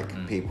sell.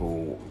 Like,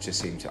 people just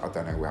seem to, I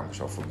don't know how much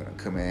offer I'm going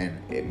to come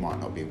in. It might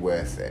not be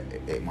worth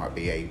it. It might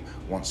be a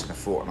once in a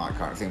fortnight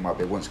kind of thing. It might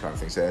be a once kind of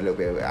thing. So they're a little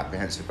bit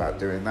apprehensive about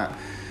doing that.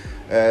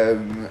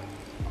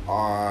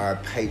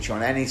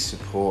 Patreon, any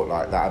support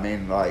like that.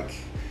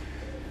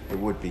 It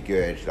would be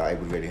good. It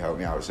would really help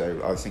me out. So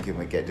I was thinking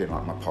we'd doing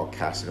like my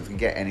podcast, and if we can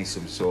get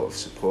some sort of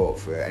support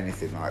for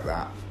anything like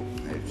that,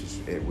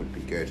 it would be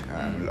good.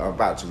 I'm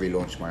about to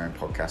relaunch my own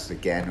podcast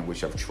again,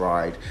 which I've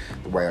tried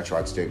the way I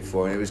tried to do it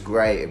before, and it was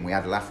great, and we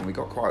had a laugh, and we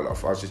got quite a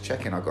lot. I was just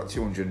checking, I got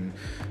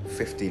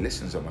 250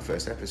 listens on my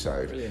first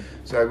episode. Brilliant.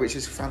 So, which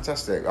is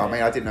fantastic.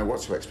 I didn't know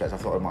what to expect. I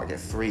thought I might get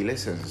 3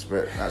 listens,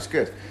 but that's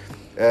good.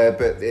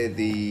 But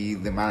the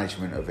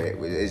management of it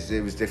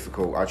was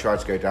difficult. I tried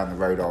to go down the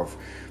road of,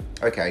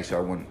 okay, so I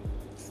want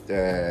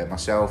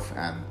myself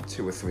and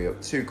 2 or 3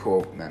 2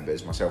 core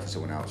members, myself and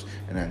someone else,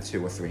 and then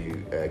 2 or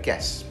 3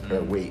 guests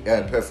per week,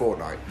 per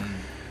fortnight.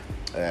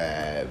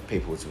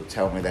 People would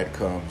tell me they'd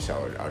come,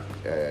 so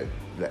I'd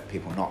let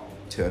people not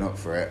turn up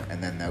for it,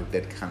 and then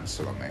they'd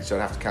cancel on me. So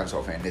I'd have to cancel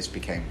off it, and this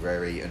became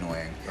very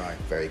annoying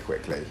very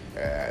quickly.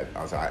 I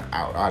was like,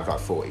 I had like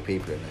 40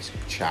 people in this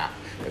chat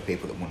of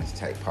people that wanted to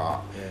take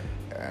part,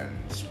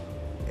 and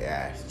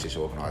it's just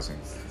organising.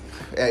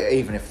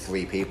 Even if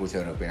 3 people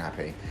turn up being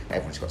happy,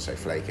 everyone's got so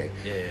flaky.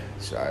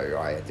 So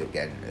I ended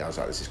up I was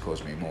like, this is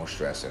causing me more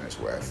stress than it's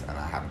worth, and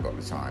I haven't got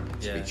the time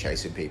to be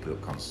chasing people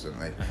up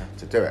constantly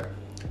to do it.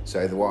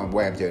 So the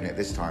way I'm doing it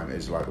this time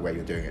is like the way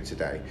you're doing it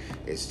today,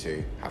 is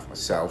to have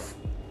myself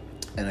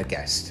and a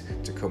guest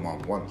to come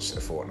on once a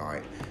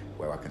fortnight,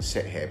 where I can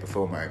sit here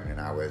before my opening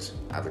hours,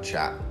 have a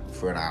chat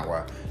for an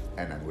hour,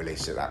 and then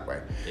release it that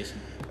way.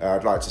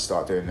 I'd like to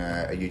start doing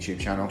a YouTube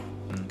channel,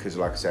 because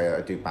like I say, I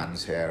do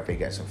bands here. I've been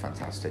getting some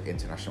fantastic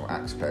international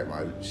acts play at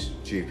my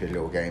stupid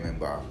little gaming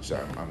bar, so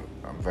I'm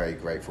very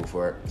grateful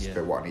for it.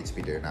 But what I need to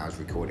be doing now is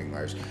recording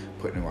those,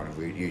 putting them on a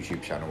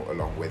YouTube channel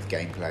along with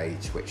gameplay,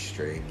 Twitch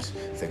streams,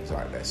 things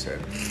like this,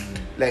 and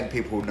letting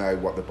people know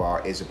what the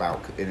bar is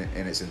about in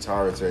its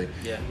entirety.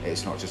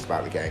 It's not just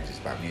about the games, it's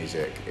about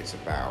music, it's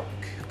about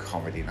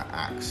comedy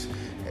acts,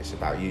 it's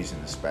about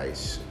using the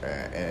space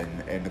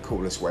in the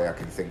coolest way I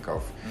can think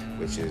of,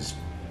 which is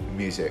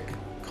music,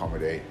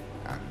 comedy,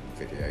 and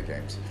video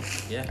games.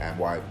 And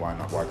why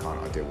not? Why can't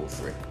I do all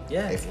 3?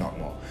 If not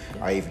more.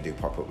 I even do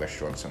pop-up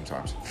restaurants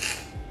sometimes.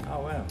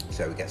 Oh wow!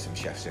 So we get some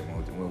chefs in.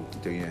 We'll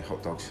do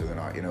hot dogs for the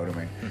night. You know what I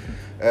mean?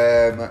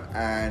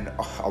 And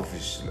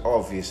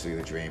obviously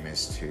the dream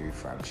is to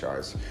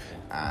franchise.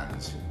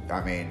 And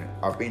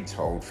I've been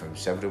told from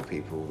several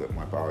people that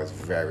my bar is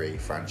very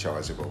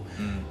franchisable.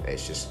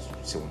 It's just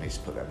someone needs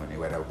to put their money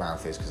where their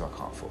mouth is, because I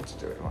can't afford to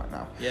do it right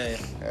now.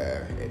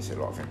 It's a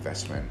lot of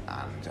investment,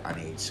 and I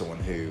need someone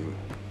who,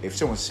 if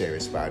someone's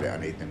serious about it, I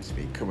need them to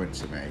be coming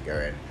to me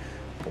going,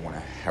 I want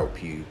to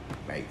help you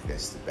make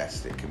this the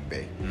best it can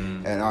be.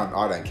 And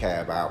I don't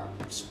care about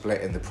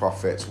splitting the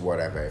profits,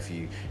 whatever.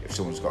 If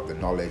someone's got the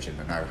knowledge and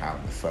the know-how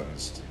and the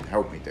funds to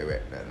help me do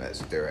it, then let's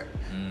do it.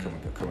 Come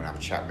and have a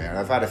chat with me. And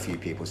I've had a few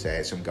people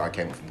say, some guy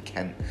came up from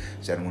Kent,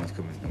 said, I want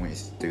you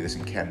to do this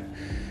in Kent.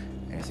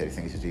 And he said he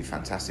thinks he'd do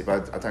fantastic,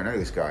 but I don't know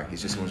this guy.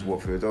 He's just someone's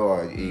walked through the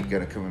door. Are you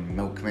going to come and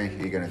milk me? Are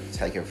you going to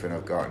take everything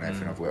I've got and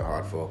everything I've worked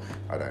hard for?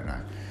 I don't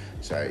know.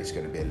 So it's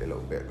going to be a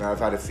little bit. But I've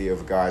had a few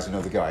other guys.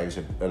 Another guy who's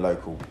a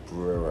local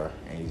brewer.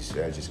 He's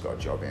just got a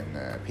job in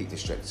Peak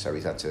District, so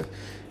he's had to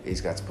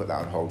put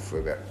that on hold for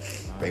a bit.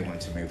 But he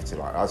wanted to move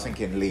to I was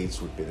thinking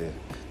Leeds would be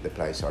the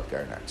place I'd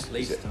go next.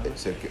 Leeds,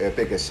 it's a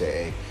bigger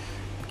city.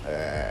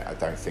 I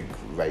don't think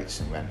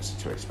rates and rents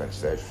are too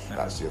expensive.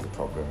 That's the other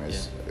problem.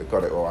 They've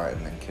got it all right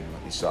in Lincoln.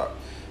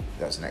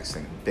 That's the next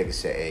thing. Bigger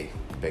city,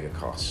 bigger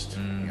cost.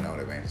 You know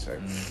what I mean? So,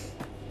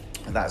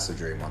 and that's the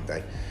dream one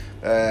day.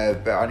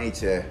 But I need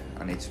to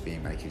be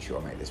making sure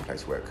I make this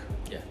place work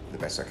the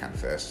best I can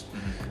first.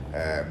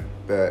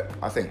 But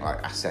I think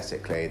like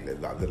aesthetically,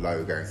 the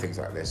logo and things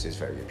like this is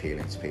very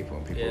appealing to people,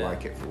 and people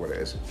like it for what it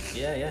is.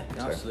 Yeah,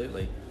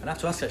 absolutely. And I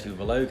have to ask actually with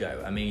the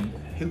logo. I mean,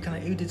 who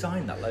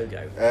designed that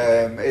logo?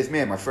 It's me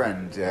and my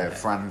friend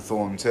Fran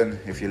Thornton.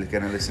 If you're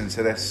going to listen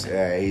to this,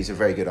 he's a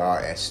very good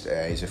artist.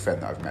 He's a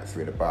friend that I've met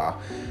through the bar.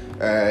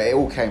 It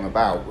all came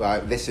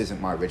about. This isn't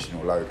my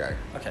original logo.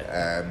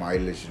 Okay. My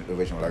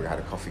original logo had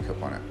a coffee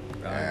cup on it.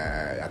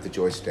 Had the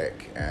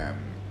joystick,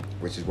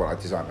 which is what I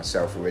designed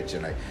myself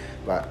originally.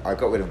 But I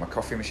got rid of my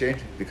coffee machine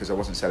because I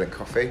wasn't selling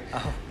coffee.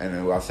 And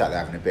then I sat there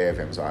having a beer with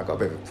him. I was like, I've got a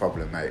bit of a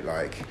problem, mate.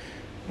 Like,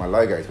 my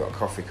logo's got a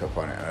coffee cup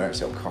on it and I don't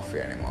sell coffee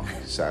anymore.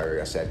 So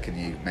I said, can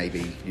you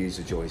maybe use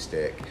the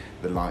joystick,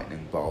 the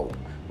lightning bolt,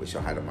 which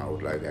I had on my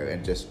old logo,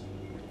 and just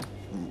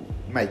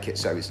make it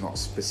so it's not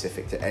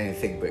specific to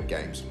anything but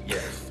games.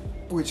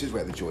 Which is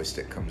where the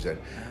joystick comes in.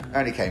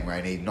 And he came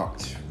around, he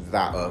knocked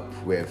that up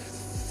with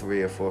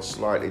 3 or 4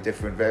 slightly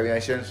different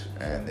variations,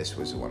 and this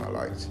was the one I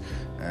liked,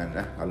 and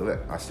I love it.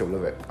 I still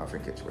love it. I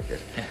think it's wicked.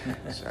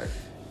 So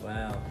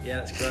wow, yeah,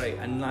 that's great.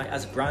 And like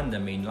as a brand, I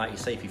mean, like you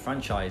say, if you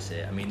franchise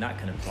it, I mean that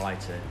can apply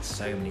to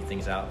so many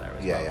things out there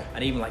as well.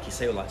 And even like you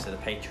say, like the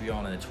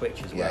Patreon and the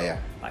Twitch as well.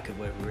 That could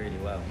work really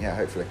well. Yeah,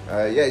 hopefully.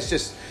 It's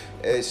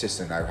just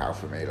a know-how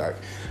for me. Like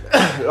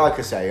like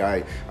I say,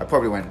 I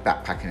probably went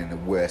backpacking in the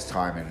worst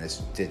time in this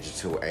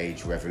digital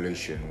age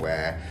revolution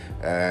where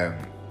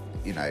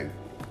you know,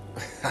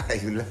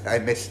 I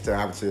missed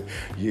having to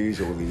use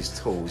all these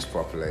tools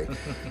properly.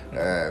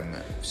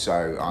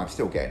 So I'm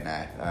still getting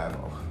there.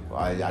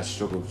 I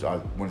struggled. I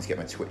wanted to get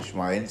my Twitch.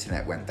 My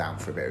internet went down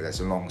for a bit. That's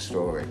a long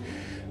story.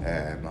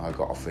 I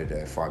got offered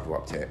a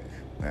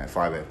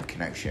fibre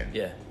connection.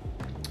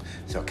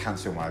 So I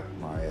cancelled my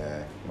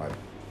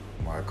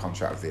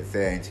contract with the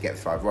thing to get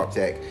the fibre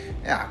optic.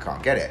 I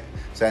can't get it.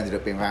 So I ended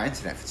up being without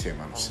internet for 2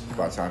 months.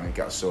 By the time it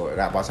got sorted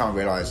out, by the time I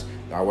realised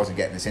I wasn't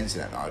getting this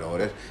internet that I'd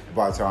ordered,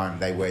 by the time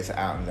they worked it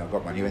out and I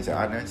got my new internet,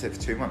 I had no internet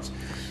for 2 months.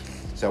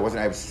 So I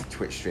wasn't able to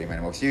Twitch stream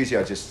anymore. So usually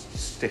I just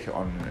stick it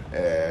on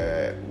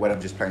when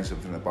I'm just playing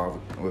something in the bar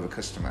with a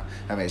customer.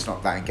 I mean, it's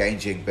not that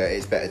engaging, but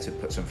it's better to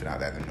put something out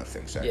there than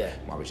nothing. So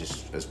I was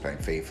just playing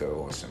FIFA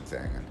or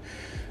something.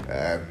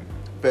 And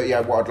but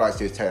yeah, what I'd like to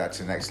do is take that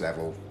to the next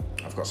level.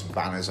 I've got some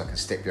banners I can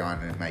stick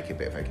behind and make a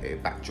bit of a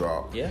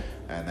backdrop,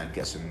 and then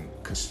get some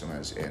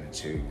customers in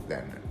to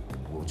then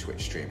we'll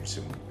Twitch stream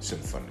some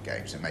fun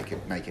games and make it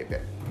a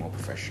bit more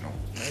professional.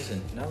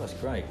 Amazing. No, that's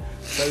great.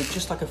 So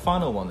just like a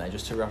final one there,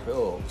 just to wrap it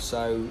up.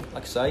 So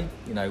like I say,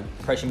 you know,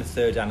 approaching the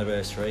 3rd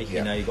anniversary,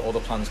 you know, you've got all the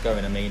plans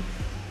going. I mean,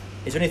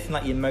 is there anything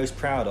that you're most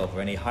proud of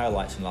or any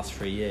highlights in the last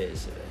 3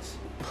 years of this?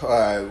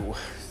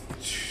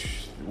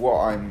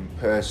 What I'm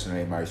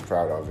personally most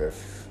proud of,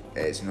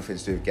 it's nothing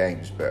to do with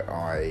games, but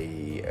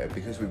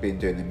because we've been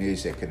doing the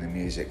music and the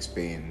music's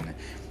been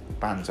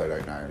bands I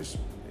don't know,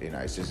 you know,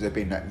 it's just they've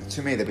been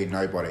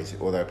nobody,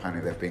 although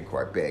apparently they've been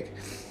quite big.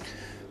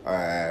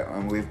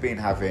 And we've been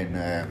having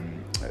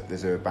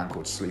there's a band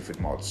called Sleaford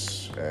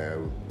Mods.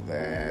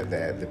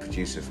 They're the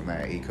producer from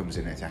there. He comes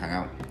in here to hang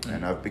out,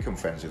 and I've become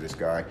friends with this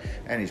guy,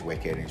 and he's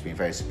wicked. And he's been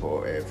very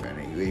supportive,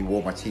 and he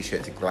wore my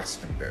T-shirt to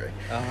Glastonbury.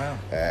 Oh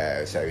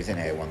wow! So he was in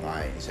here one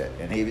night. He said,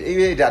 and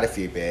he'd had a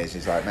few beers.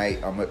 He's like,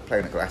 mate, I'm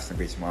playing at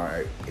Glastonbury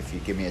tomorrow. If you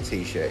give me a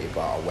T-shirt you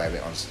buy, I'll wear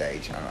it on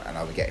stage, and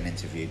I'll be getting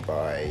interviewed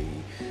by.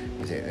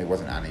 It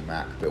wasn't Annie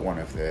Mac, but one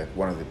of the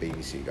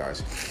BBC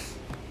guys.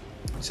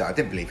 So I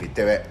didn't believe he'd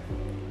do it.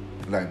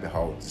 Lo and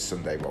behold, the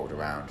Sunday rolled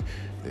around.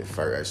 The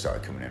photos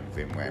started coming in with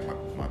him wearing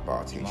my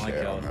bar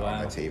T-shirt on the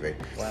TV.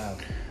 Wow.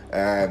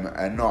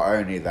 And not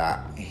only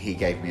that, he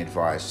gave me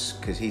advice,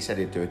 because he said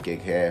he'd do a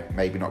gig here,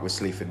 maybe not with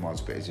Sleaford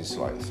Mods, but it's just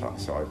like a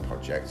side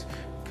project,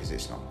 because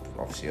it's not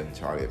obviously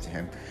entirely up to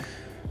him.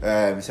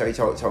 So he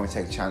told me to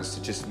take a chance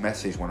to just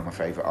message one of my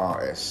favourite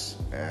artists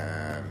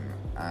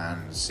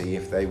and see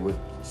if they would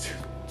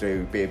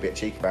be a bit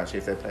cheeky about it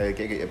if they play a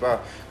gig at your bar,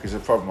 because the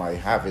problem I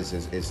have is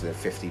the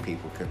 50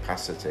 people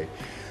capacity.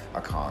 I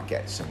can't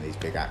get some of these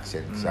big acts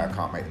in, so I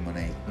can't make the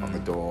money on the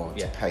door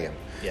to pay them.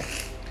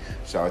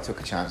 So I took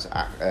a chance,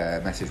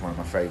 messaged one of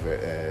my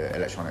favourite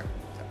electronic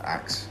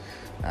acts,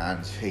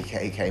 and he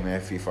came in a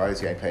few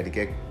Fridays ago, played a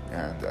gig,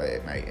 and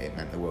it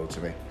meant the world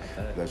to me.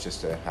 That's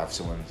just to have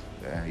someone.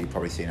 You've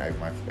probably seen it over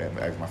my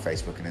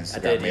Facebook and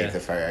Instagram. The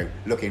photo,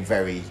 looking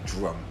very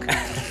drunk.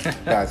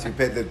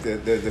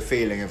 The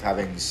feeling of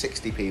having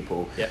 60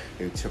 people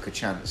who took a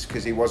chance,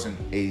 because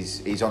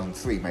he's on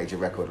 3 major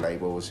record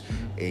labels.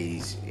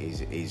 He's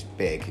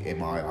big in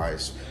my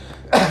eyes.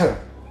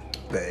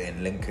 But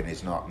in Lincoln,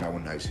 he's not. No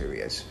one knows who he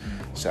is.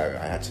 So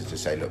I had to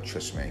just say, look,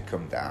 trust me,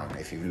 come down.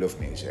 If you love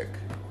music,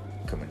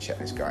 come and check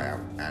this guy out.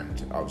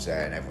 And I was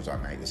there, and everyone's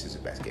like, mate, this is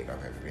the best gig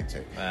I've ever been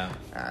to. Wow.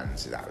 And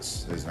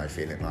there's no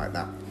feeling like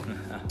that.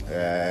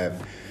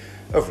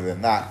 Other than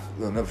that,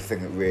 another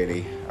thing that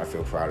really I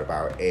feel proud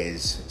about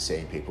is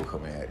seeing people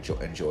come here,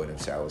 enjoying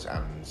themselves,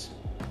 and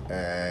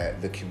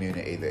the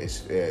community that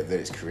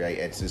it's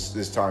created.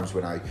 There's times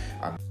when I'm